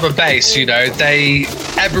 for drum and bass, you know,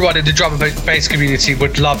 everyone in the drum and bass community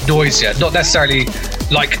would love Noisia, not necessarily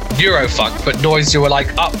like Eurofunk, but Noisia were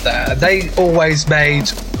like up there, and they always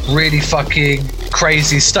made really fucking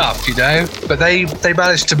crazy stuff, you know, but they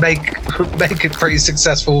managed to make a pretty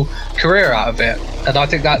successful career out of it, and I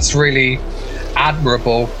think that's really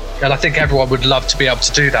admirable, and I think everyone would love to be able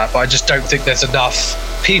to do that, but I just don't think there's enough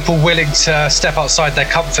people willing to step outside their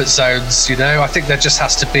comfort zones, you know. I think there just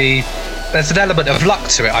has to be, there's an element of luck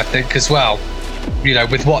to it, I think, as well. You know,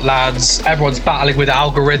 with what lands, everyone's battling with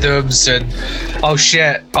algorithms and, oh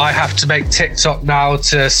shit, I have to make TikTok now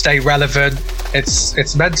to stay relevant.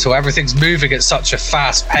 It's mental. Everything's moving at such a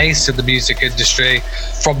fast pace in the music industry,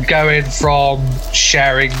 from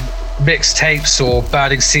sharing mixtapes or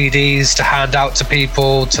burning CDs to hand out to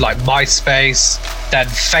people, to like MySpace, then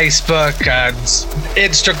Facebook and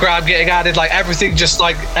Instagram getting added, like everything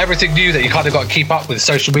new that you kind of got to keep up with,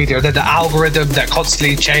 social media, and then the algorithm that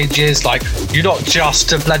constantly changes, like you're not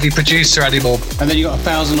just a bloody producer anymore. And then you got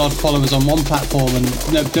 1,000 odd followers on one platform,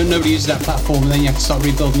 and nobody uses that platform, and then you have to start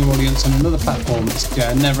rebuilding your audience on another platform. It's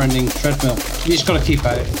a never-ending treadmill. You just got to keep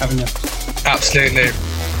at it, haven't you? Absolutely.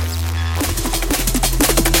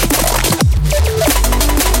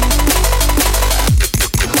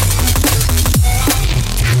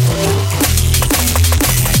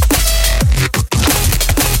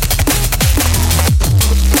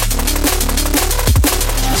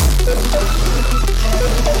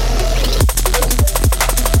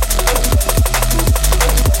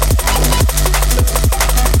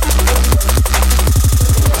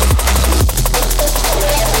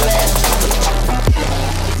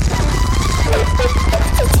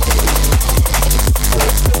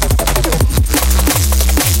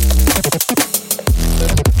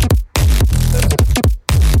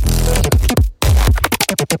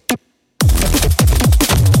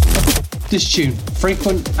 This tune,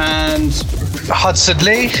 Frequent and Hudson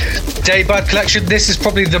Lee, Bird Collection. This is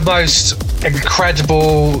probably the most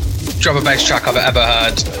incredible drum and bass track I've ever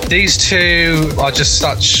heard. These two are just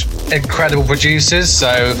such incredible producers,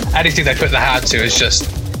 so anything they put their hand to is just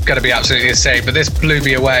going to be absolutely insane, but this blew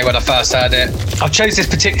me away when I first heard it. I chose this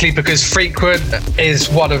particularly because Frequent is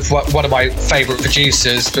one of my favourite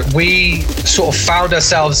producers, but we sort of found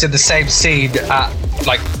ourselves in the same scene at,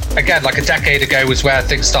 like a decade ago was where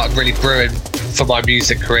things started really brewing for my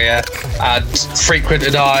music career, and Frequent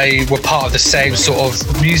and I were part of the same sort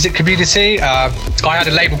of music community. I had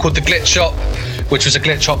a label called The Glitch Shop, which was a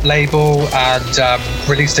glitch hop label, and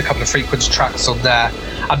released a couple of Frequent tracks on there.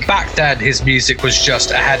 And back then, his music was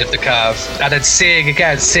just ahead of the curve. And then seeing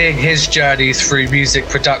his journey through music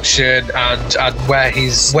production and where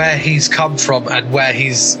he's come from and where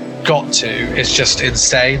he's got to is just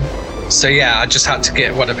insane. So yeah, I just had to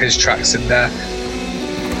get one of his tracks in there.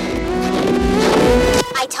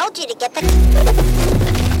 I told you to get the...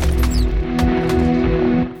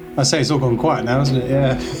 I say it's all gone quiet now, isn't it?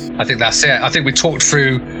 Yeah. I think that's it. I think we talked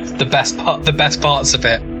through the best parts of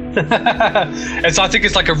it. I think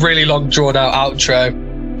it's like a really long drawn out outro.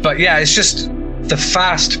 But yeah, it's just the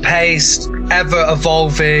fast-paced,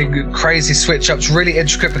 ever-evolving, crazy switch-ups, really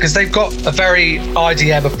intricate, because they've got a very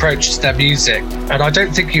IDM approach to their music, and I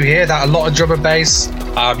don't think you hear that a lot in drum and bass.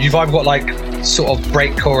 You've either got like sort of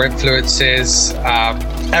breakcore influences,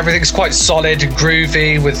 everything's quite solid and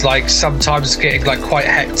groovy, with like sometimes getting like quite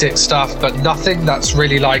hectic stuff, but nothing that's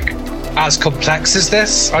really like as complex as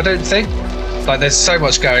this, I don't think. Like there's so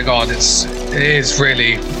much going on, it is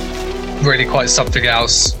really, really quite something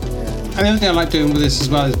else. And the other thing I like doing with this as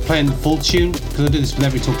well is playing the full tune, because I do this with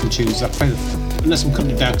every talking tunes. I play unless I'm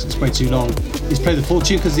cutting it down because it's way too long, is play the full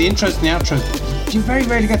tune, because the intros and the outros, you very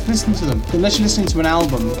rarely get to listen to them unless you're listening to an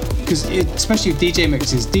album, because especially with DJ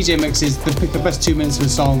mixes, they pick the best 2 minutes of a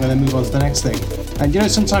song and then move on to the next thing. And you know,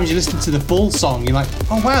 sometimes you listen to the full song, you're like,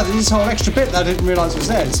 oh wow, there's this whole extra bit that I didn't realise was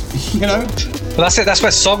there. It's, you know. Well, that's it. That's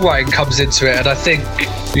where songwriting comes into it, and I think,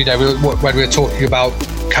 you know, when we were talking about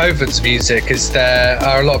Koven's music, is there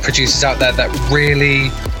are a lot of producers out there that really,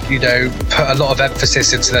 you know, put a lot of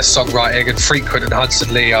emphasis into their songwriting, and Frequent and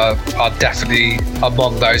Hudson Lee are definitely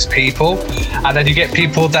among those people. And then you get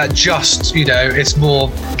people that just, you know, it's more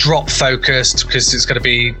drop focused because it's going to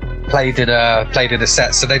be played in a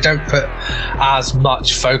set, so they don't put as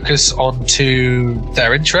much focus onto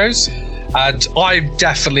their intros. And I'm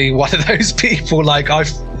definitely one of those people. Like I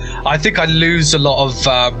think I lose a lot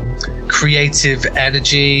of creative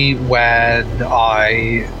energy when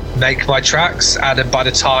I make my tracks, and then by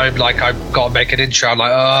the time like I've got to make an intro, I'm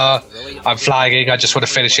like, I'm flagging, I just want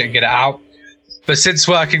to finish it and get it out. But since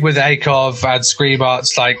working with AKOV and Scream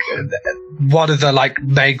Arts, like one of the like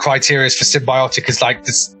main criteria for Symbiotic is like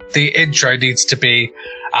the intro needs to be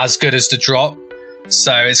as good as the drop.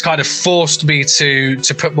 So it's kind of forced me to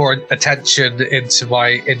put more attention into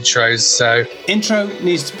my intros. So intro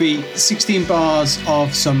needs to be 16 bars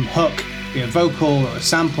of some hook, be a vocal or a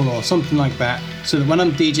sample or something like that, so that when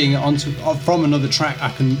I'm DJing it from another track,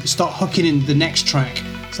 I can start hooking in the next track.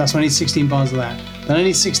 So that's when I need 16 bars of that. Then I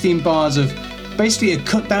need 16 bars of basically a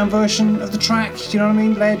cut down version of the track, do you know what I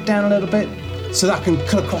mean? Layered down a little bit, so that I can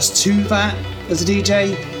cut across to that as a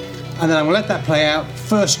DJ. And then I'm gonna let that play out,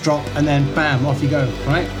 first drop, and then bam, off you go,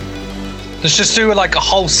 right? Let's just do like a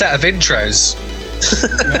whole set of intros.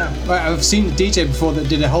 Yeah, right, I've seen a DJ before that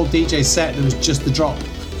did a whole DJ set that was just the drop.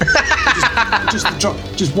 just the drop,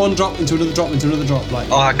 just one drop into another drop into another drop. Like,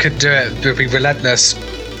 oh, I could do it. It would be relentless.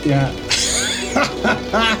 Yeah.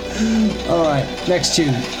 All right, next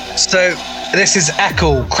tune. So this is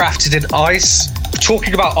Ekcle, Crafted in Ice.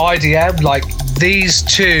 Talking about IDM, like these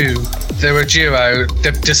two, they're a duo.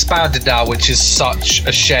 They've disbanded now, which is such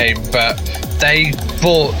a shame, but they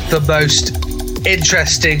brought the most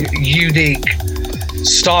interesting, unique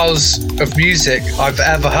styles of music I've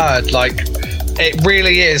ever heard. Like, it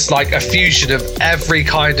really is like a fusion of every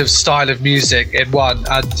kind of style of music in one,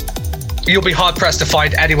 and you'll be hard pressed to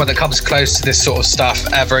find anyone that comes close to this sort of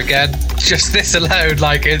stuff ever again. Just this alone,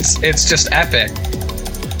 like it's just epic.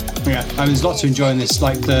 Yeah, and there's lots to enjoy in this,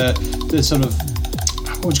 like the sort of,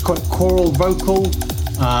 what would you call it, choral vocal,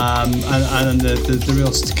 and the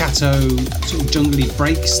real staccato sort of jungly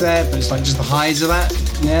breaks there, but it's like just the highs of that.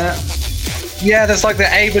 Yeah, there's like the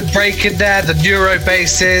aim and break in there, the neuro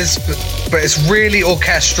basses, but it's really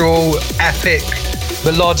orchestral, epic,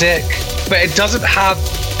 melodic, but it doesn't have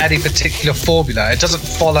any particular formula. It doesn't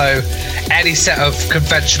follow any set of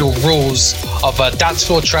conventional rules of a dance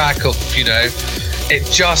floor track, of, you know, it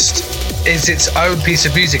just is its own piece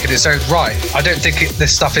of music in its own right. I don't think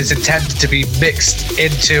this stuff is intended to be mixed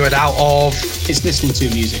into and out of. It's listening to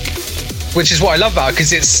music. Which is what I love about it,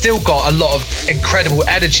 because it's still got a lot of incredible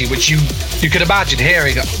energy, which you can imagine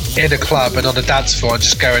hearing in a club and on a dance floor and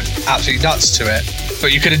just going absolutely nuts to it.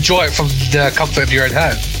 But you can enjoy it from the comfort of your own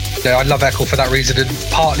home. I love Ekcle for that reason, and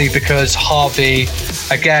partly because Harvey,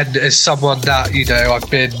 again, is someone that, I've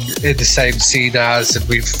been in the same scene as, and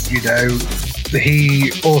we've,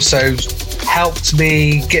 he also helped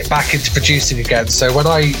me get back into producing again. So when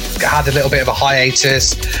I had a little bit of a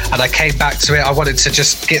hiatus and I came back to it, I wanted to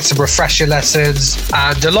just get some refresher lessons,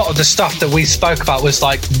 and a lot of the stuff that we spoke about was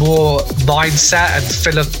like more mindset and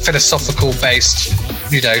philosophical based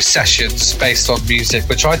sessions based on music,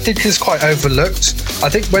 which I think is quite overlooked. I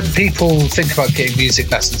think when people think about getting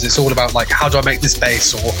music lessons, it's all about like, how do I make this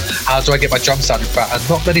bass, or how do I get my drum sounding fat, and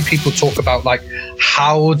not many people talk about like,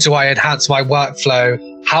 how do I enhance my workflow,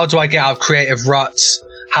 how do I get out of creative ruts,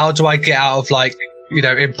 how do I get out of like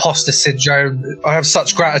imposter syndrome. I have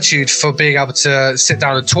such gratitude for being able to sit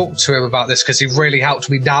down and talk to him about this, because he really helped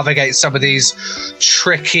me navigate some of these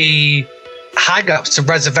tricky hang-ups and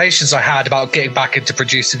reservations I had about getting back into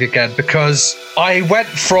producing again, because I went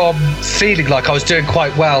from feeling like I was doing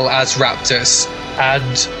quite well as Raptus,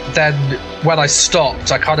 and then when I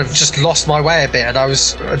stopped, I kind of just lost my way a bit, and I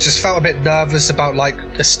just felt a bit nervous about like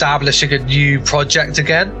establishing a new project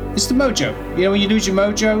again. It's the mojo. When you lose your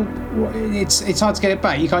mojo, it's hard to get it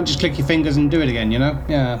back. You can't just click your fingers and do it again,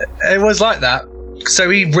 Yeah. It was like that.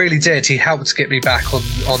 So he really did. He helped get me back on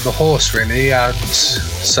the horse, really. And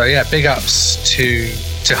so, yeah, big ups to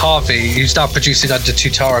Harvey, who's now producing under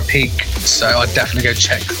Tutara Peak. So I'd definitely go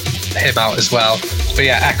check him out as well. But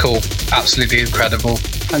yeah, Ekcle, absolutely incredible.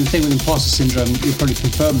 And the thing with imposter syndrome, you'll probably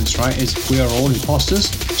confirm this, right, is we are all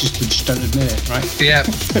imposters, we just don't admit it, right? Yeah.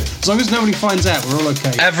 As long as nobody finds out, we're all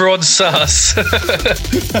okay. Everyone's sus.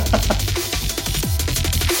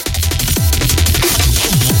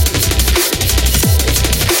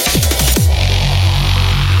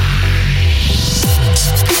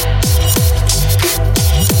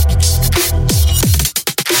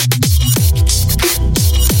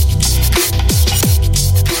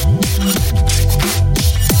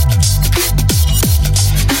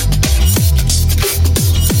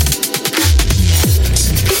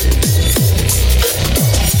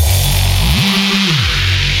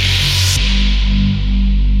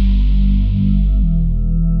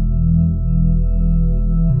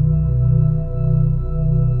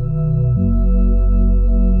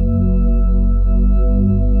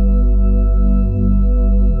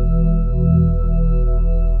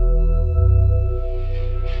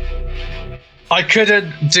 I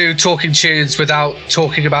couldn't do talking tunes without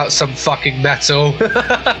talking about some fucking metal.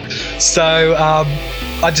 So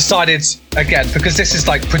I decided, again, because this is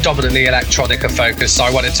like predominantly electronica focused, so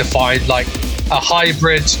I wanted to find like a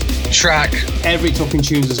hybrid track. Every talking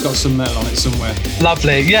tunes has got some metal on it somewhere.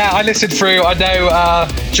 Lovely. Yeah, I listened through. I know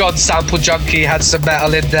John Sample Junkie had some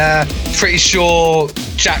metal in there. Pretty sure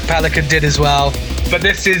Jack Pelican did as well. But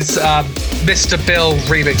this is Mr. Bill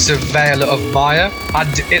remix of Veil of Maya, and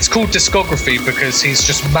it's called Discography because he's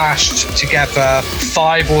just mashed together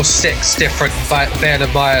 5 or 6 different Veil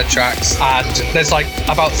of Maya tracks, and there's like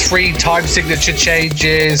about 3 time signature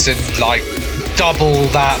changes and like double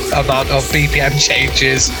that amount of BPM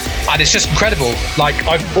changes, and it's just incredible. Like,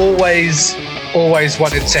 I've always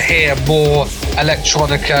wanted to hear more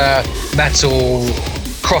electronica, metal,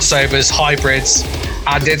 crossovers, hybrids,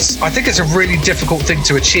 and I think it's a really difficult thing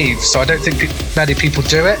to achieve, so I don't think many people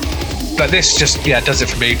do it, but this just, yeah, does it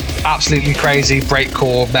for me. Absolutely crazy,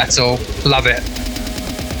 breakcore, metal, love it.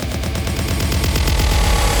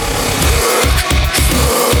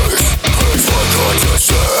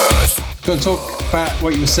 Going to talk about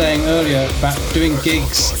what you were saying earlier about doing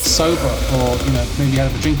gigs sober, or maybe you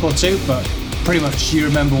had a drink or two, but pretty much you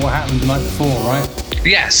remember what happened the night before, right?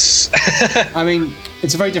 Yes. I mean,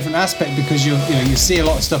 it's a very different aspect because you see a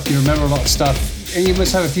lot of stuff, you remember a lot of stuff, and you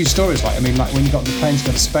must have a few stories. Like, I mean, like when you got on the plane to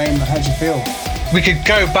go to Spain, how'd you feel? We could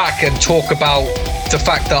go back and talk about the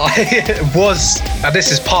fact that I was, and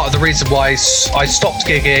this is part of the reason why I stopped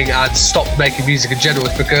gigging and stopped making music in general,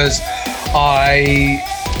 is because I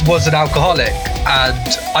was an alcoholic,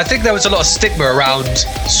 and I think there was a lot of stigma around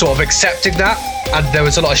sort of accepting that, and there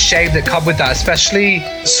was a lot of shame that come with that, especially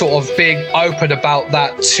sort of being open about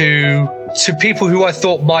that to people who I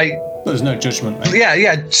thought might. There's no judgment, right?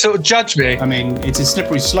 Yeah, sort of judge me. I mean, it's a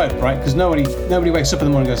slippery slope, right? Because nobody wakes up in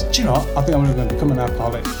the morning and goes, do you know what? I think I'm going to become an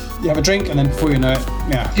alcoholic. You have a drink, and then before you know it,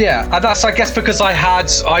 yeah. Yeah, and that's, I guess, because I had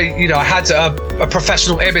a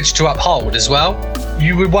professional image to uphold as well.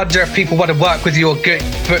 You would wonder if people want to work with you or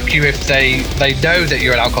book you if they know that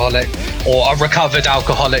you're an alcoholic or a recovered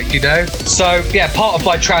alcoholic, So, yeah, part of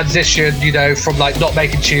my transition, from like not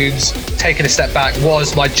making tunes, taking a step back,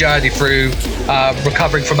 was my journey through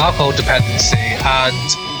recovering from alcohol dependency.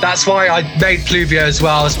 And that's why I made Pluvio as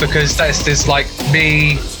well, is because this is like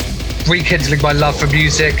me rekindling my love for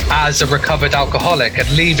music as a recovered alcoholic and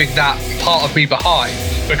leaving that part of me behind.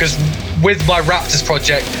 Because with my Raptors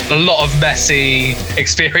project, a lot of messy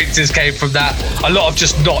experiences came from that. A lot of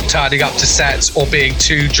just not turning up to sets or being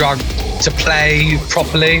too drunk to play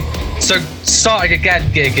properly. So starting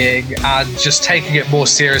again gigging and just taking it more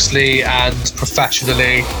seriously and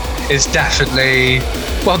professionally is definitely,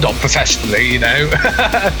 well, not professionally, you know.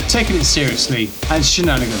 Taking it seriously and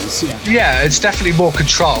shenanigans, yeah. Yeah, it's definitely more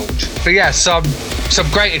controlled. But yeah, some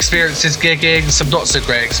great experiences gigging, some not so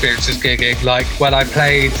great experiences gigging. Like when I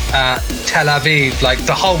played at Tel Aviv, like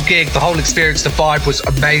the whole gig, the whole experience, the vibe was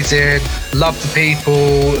amazing. Loved the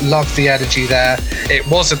people, loved the energy there. It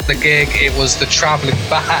wasn't the gig, it was the traveling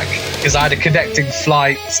back, because I had a connecting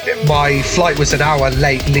flight. My flight was an hour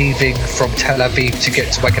late leaving from Tel Aviv to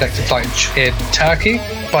get to my connecting flight in Turkey.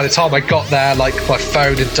 By the time I got there, like my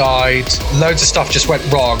phone had died, loads of stuff just went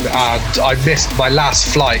wrong, and I missed my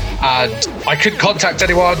last flight, and I couldn't contact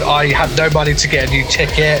anyone. I had no money to get a new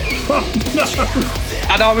ticket.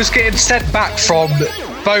 And I was getting sent back from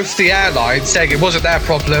both the airlines saying it wasn't their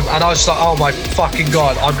problem, and I was like, oh my fucking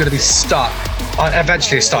god, I'm going to be stuck. I managed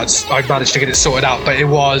to get it sorted out, but it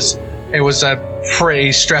was a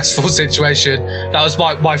pretty stressful situation. That was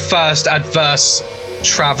my first adverse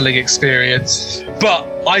traveling experience. But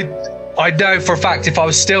I know for a fact if I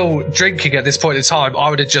was still drinking at this point in time, I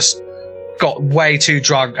would have just got way too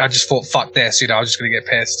drunk and just thought, fuck this, you know, I'm just going to get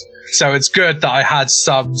pissed. So it's good that I had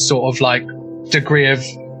some sort of like degree of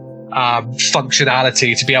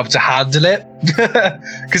functionality to be able to handle it.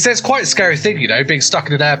 Because it's quite a scary thing, you know, being stuck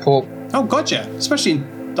in an airport. Oh god, yeah, especially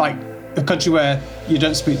in like a country where you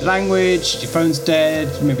don't speak the language, your phone's dead,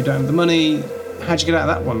 maybe you don't have the money. How'd you get out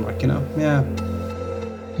of that one? Like, you know,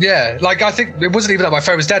 yeah, like I think it wasn't even that my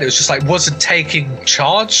phone was dead, it was just like wasn't taking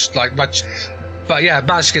charge like much. But yeah,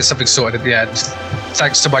 managed to get something sorted at the end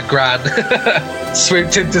thanks to my gran.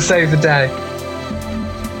 Swooped in to save the day.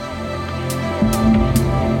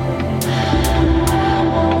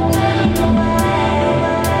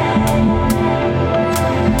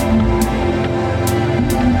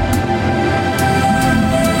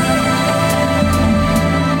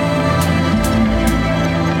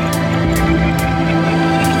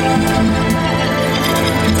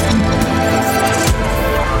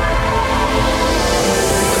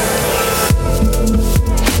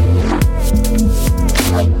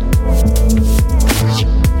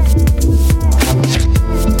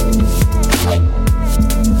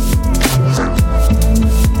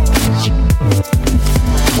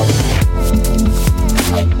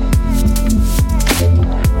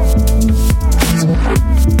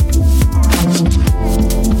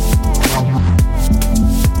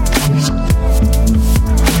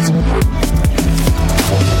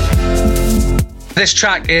 This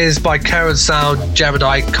track is by Koan Sound,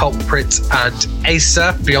 Gemini, Culprate and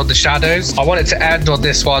Acer, Beyond the Shadows. I wanted to end on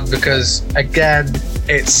this one because, again,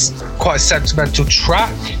 it's quite a sentimental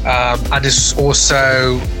track, and it's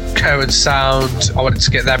also Koan Sound. I wanted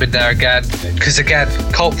to get them in there again because, again,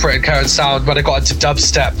 Culprate and Koan Sound, when I got into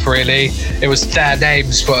dubstep, really, it was their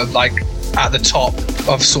names were like at the top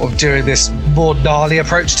of sort of doing this more gnarly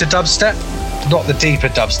approach to dubstep, not the deeper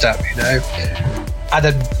dubstep, you know. And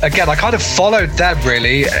then again, I kind of followed them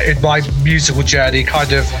really in my musical journey,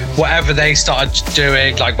 kind of whatever they started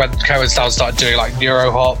doing, like when Koan Sound started doing like Neuro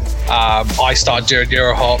Hop, I started doing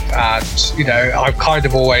Neuro Hop, and you know, I've kind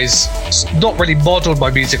of always not really modeled my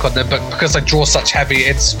music on them, but because I draw such heavy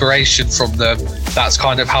inspiration from them, that's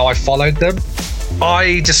kind of how I followed them.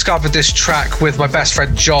 I discovered this track with my best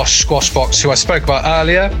friend Josh Squashbox, who I spoke about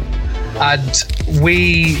earlier, and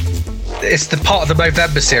it's the part of the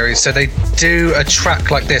Movember series, so they do a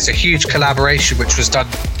track like this, a huge collaboration which was done,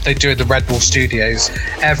 they do in the Red Bull Studios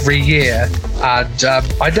every year, and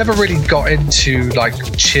I never really got into like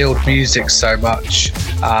chilled music so much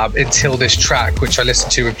until this track, which I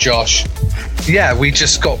listened to with Josh. Yeah, we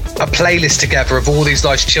just got a playlist together of all these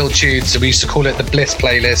nice chill tunes, and we used to call it the Bliss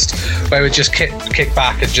playlist, where we just kick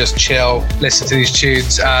back and just chill, listen to these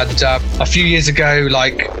tunes. And a few years ago,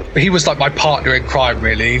 like, he was like my partner in crime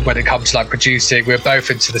really when it comes to like producing. We were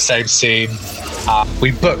both into the same scene.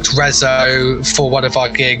 We booked Reso for one of our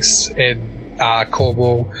gigs in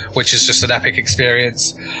Cornwall, which is just an epic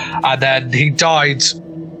experience. And then he died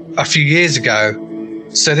a few years ago,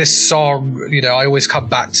 so this song, you know, I always come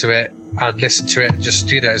back to it and listen to it,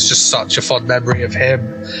 just, you know, it's just such a fond memory of him,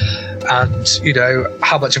 and you know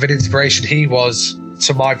how much of an inspiration he was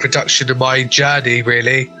to my production and my journey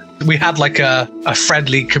really. we had like a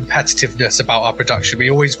friendly competitiveness about our production. We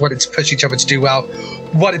always wanted to push each other to do well,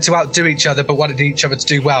 wanted to outdo each other, but wanted each other to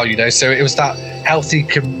do well, you know. So it was that healthy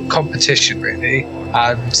competition, really.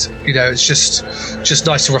 And you know, it's just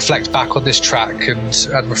nice to reflect back on this track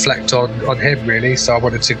and reflect on him, really. So I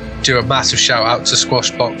wanted to do a massive shout out to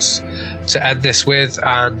Squashbox to end this with.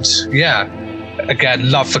 And yeah,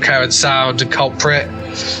 again, love for Koan Sound and Culprate.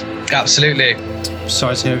 Absolutely.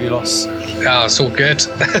 Sorry to hear of your loss. Oh, it's all good.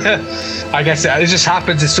 I guess it just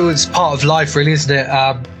happens. It's part of life, really, isn't it?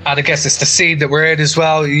 And I guess it's the scene that we're in as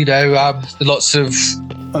well. You know, lots of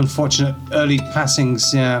unfortunate early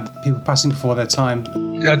passings. Yeah, people passing before their time.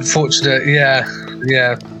 Unfortunate. Yeah.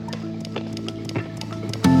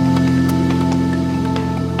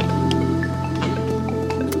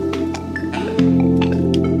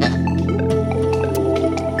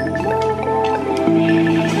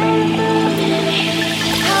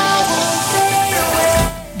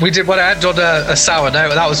 We did want to end on a sour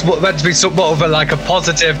note. That was meant to be somewhat of a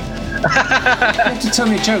positive. You have to tell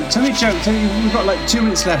me a joke. We've got like 2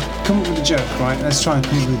 minutes left. Come up with a joke, right? Let's try and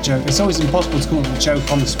come up with a joke. It's always impossible to come up with a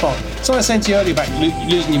joke on the spot. So I was saying to you earlier about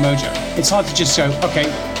losing your mojo. It's hard to just go,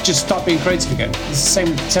 okay, just start being creative again. It's the same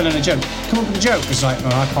with telling a joke. Come up with a joke. It's like,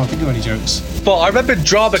 I can't think of any jokes. But I remember in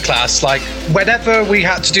drama class, like, whenever we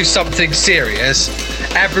had to do something serious,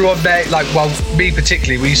 everyone made, me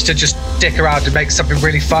particularly, we used to just dick around and make something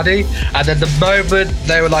really funny. And then the moment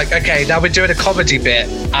they were like, okay, now we're doing a comedy bit,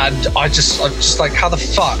 and I'm just like, how the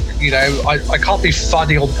fuck, you know, I can't be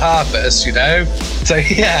funny on purpose, you know? So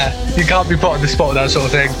yeah, you can't be put on the spot with that sort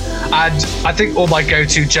of thing. And I think all my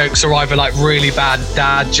go-to jokes are either like really bad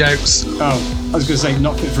dad jokes. Oh, I was going to say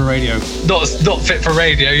not fit for radio. Not fit for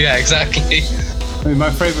radio, yeah, exactly. I mean,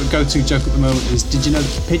 my favourite go-to joke at the moment is, did you know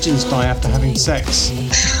that pigeons die after having sex?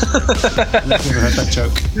 I've never heard that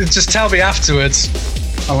joke. Just tell me afterwards.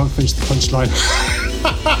 I won't finish the punchline.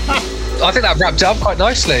 I think that wrapped it up quite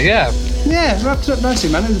nicely, yeah. Yeah, wrapped it up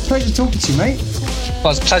nicely, man. It was a pleasure talking to you, mate.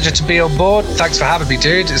 Well, it's a pleasure to be on board. Thanks for having me,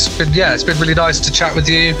 dude. It's been really nice to chat with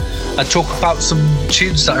you and talk about some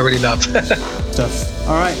tunes that I really love. Stuff.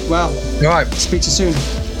 All right, well. All right. Speak to you soon.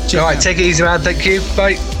 Cheers. All right, take it easy, man. Thank you.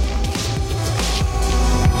 Bye.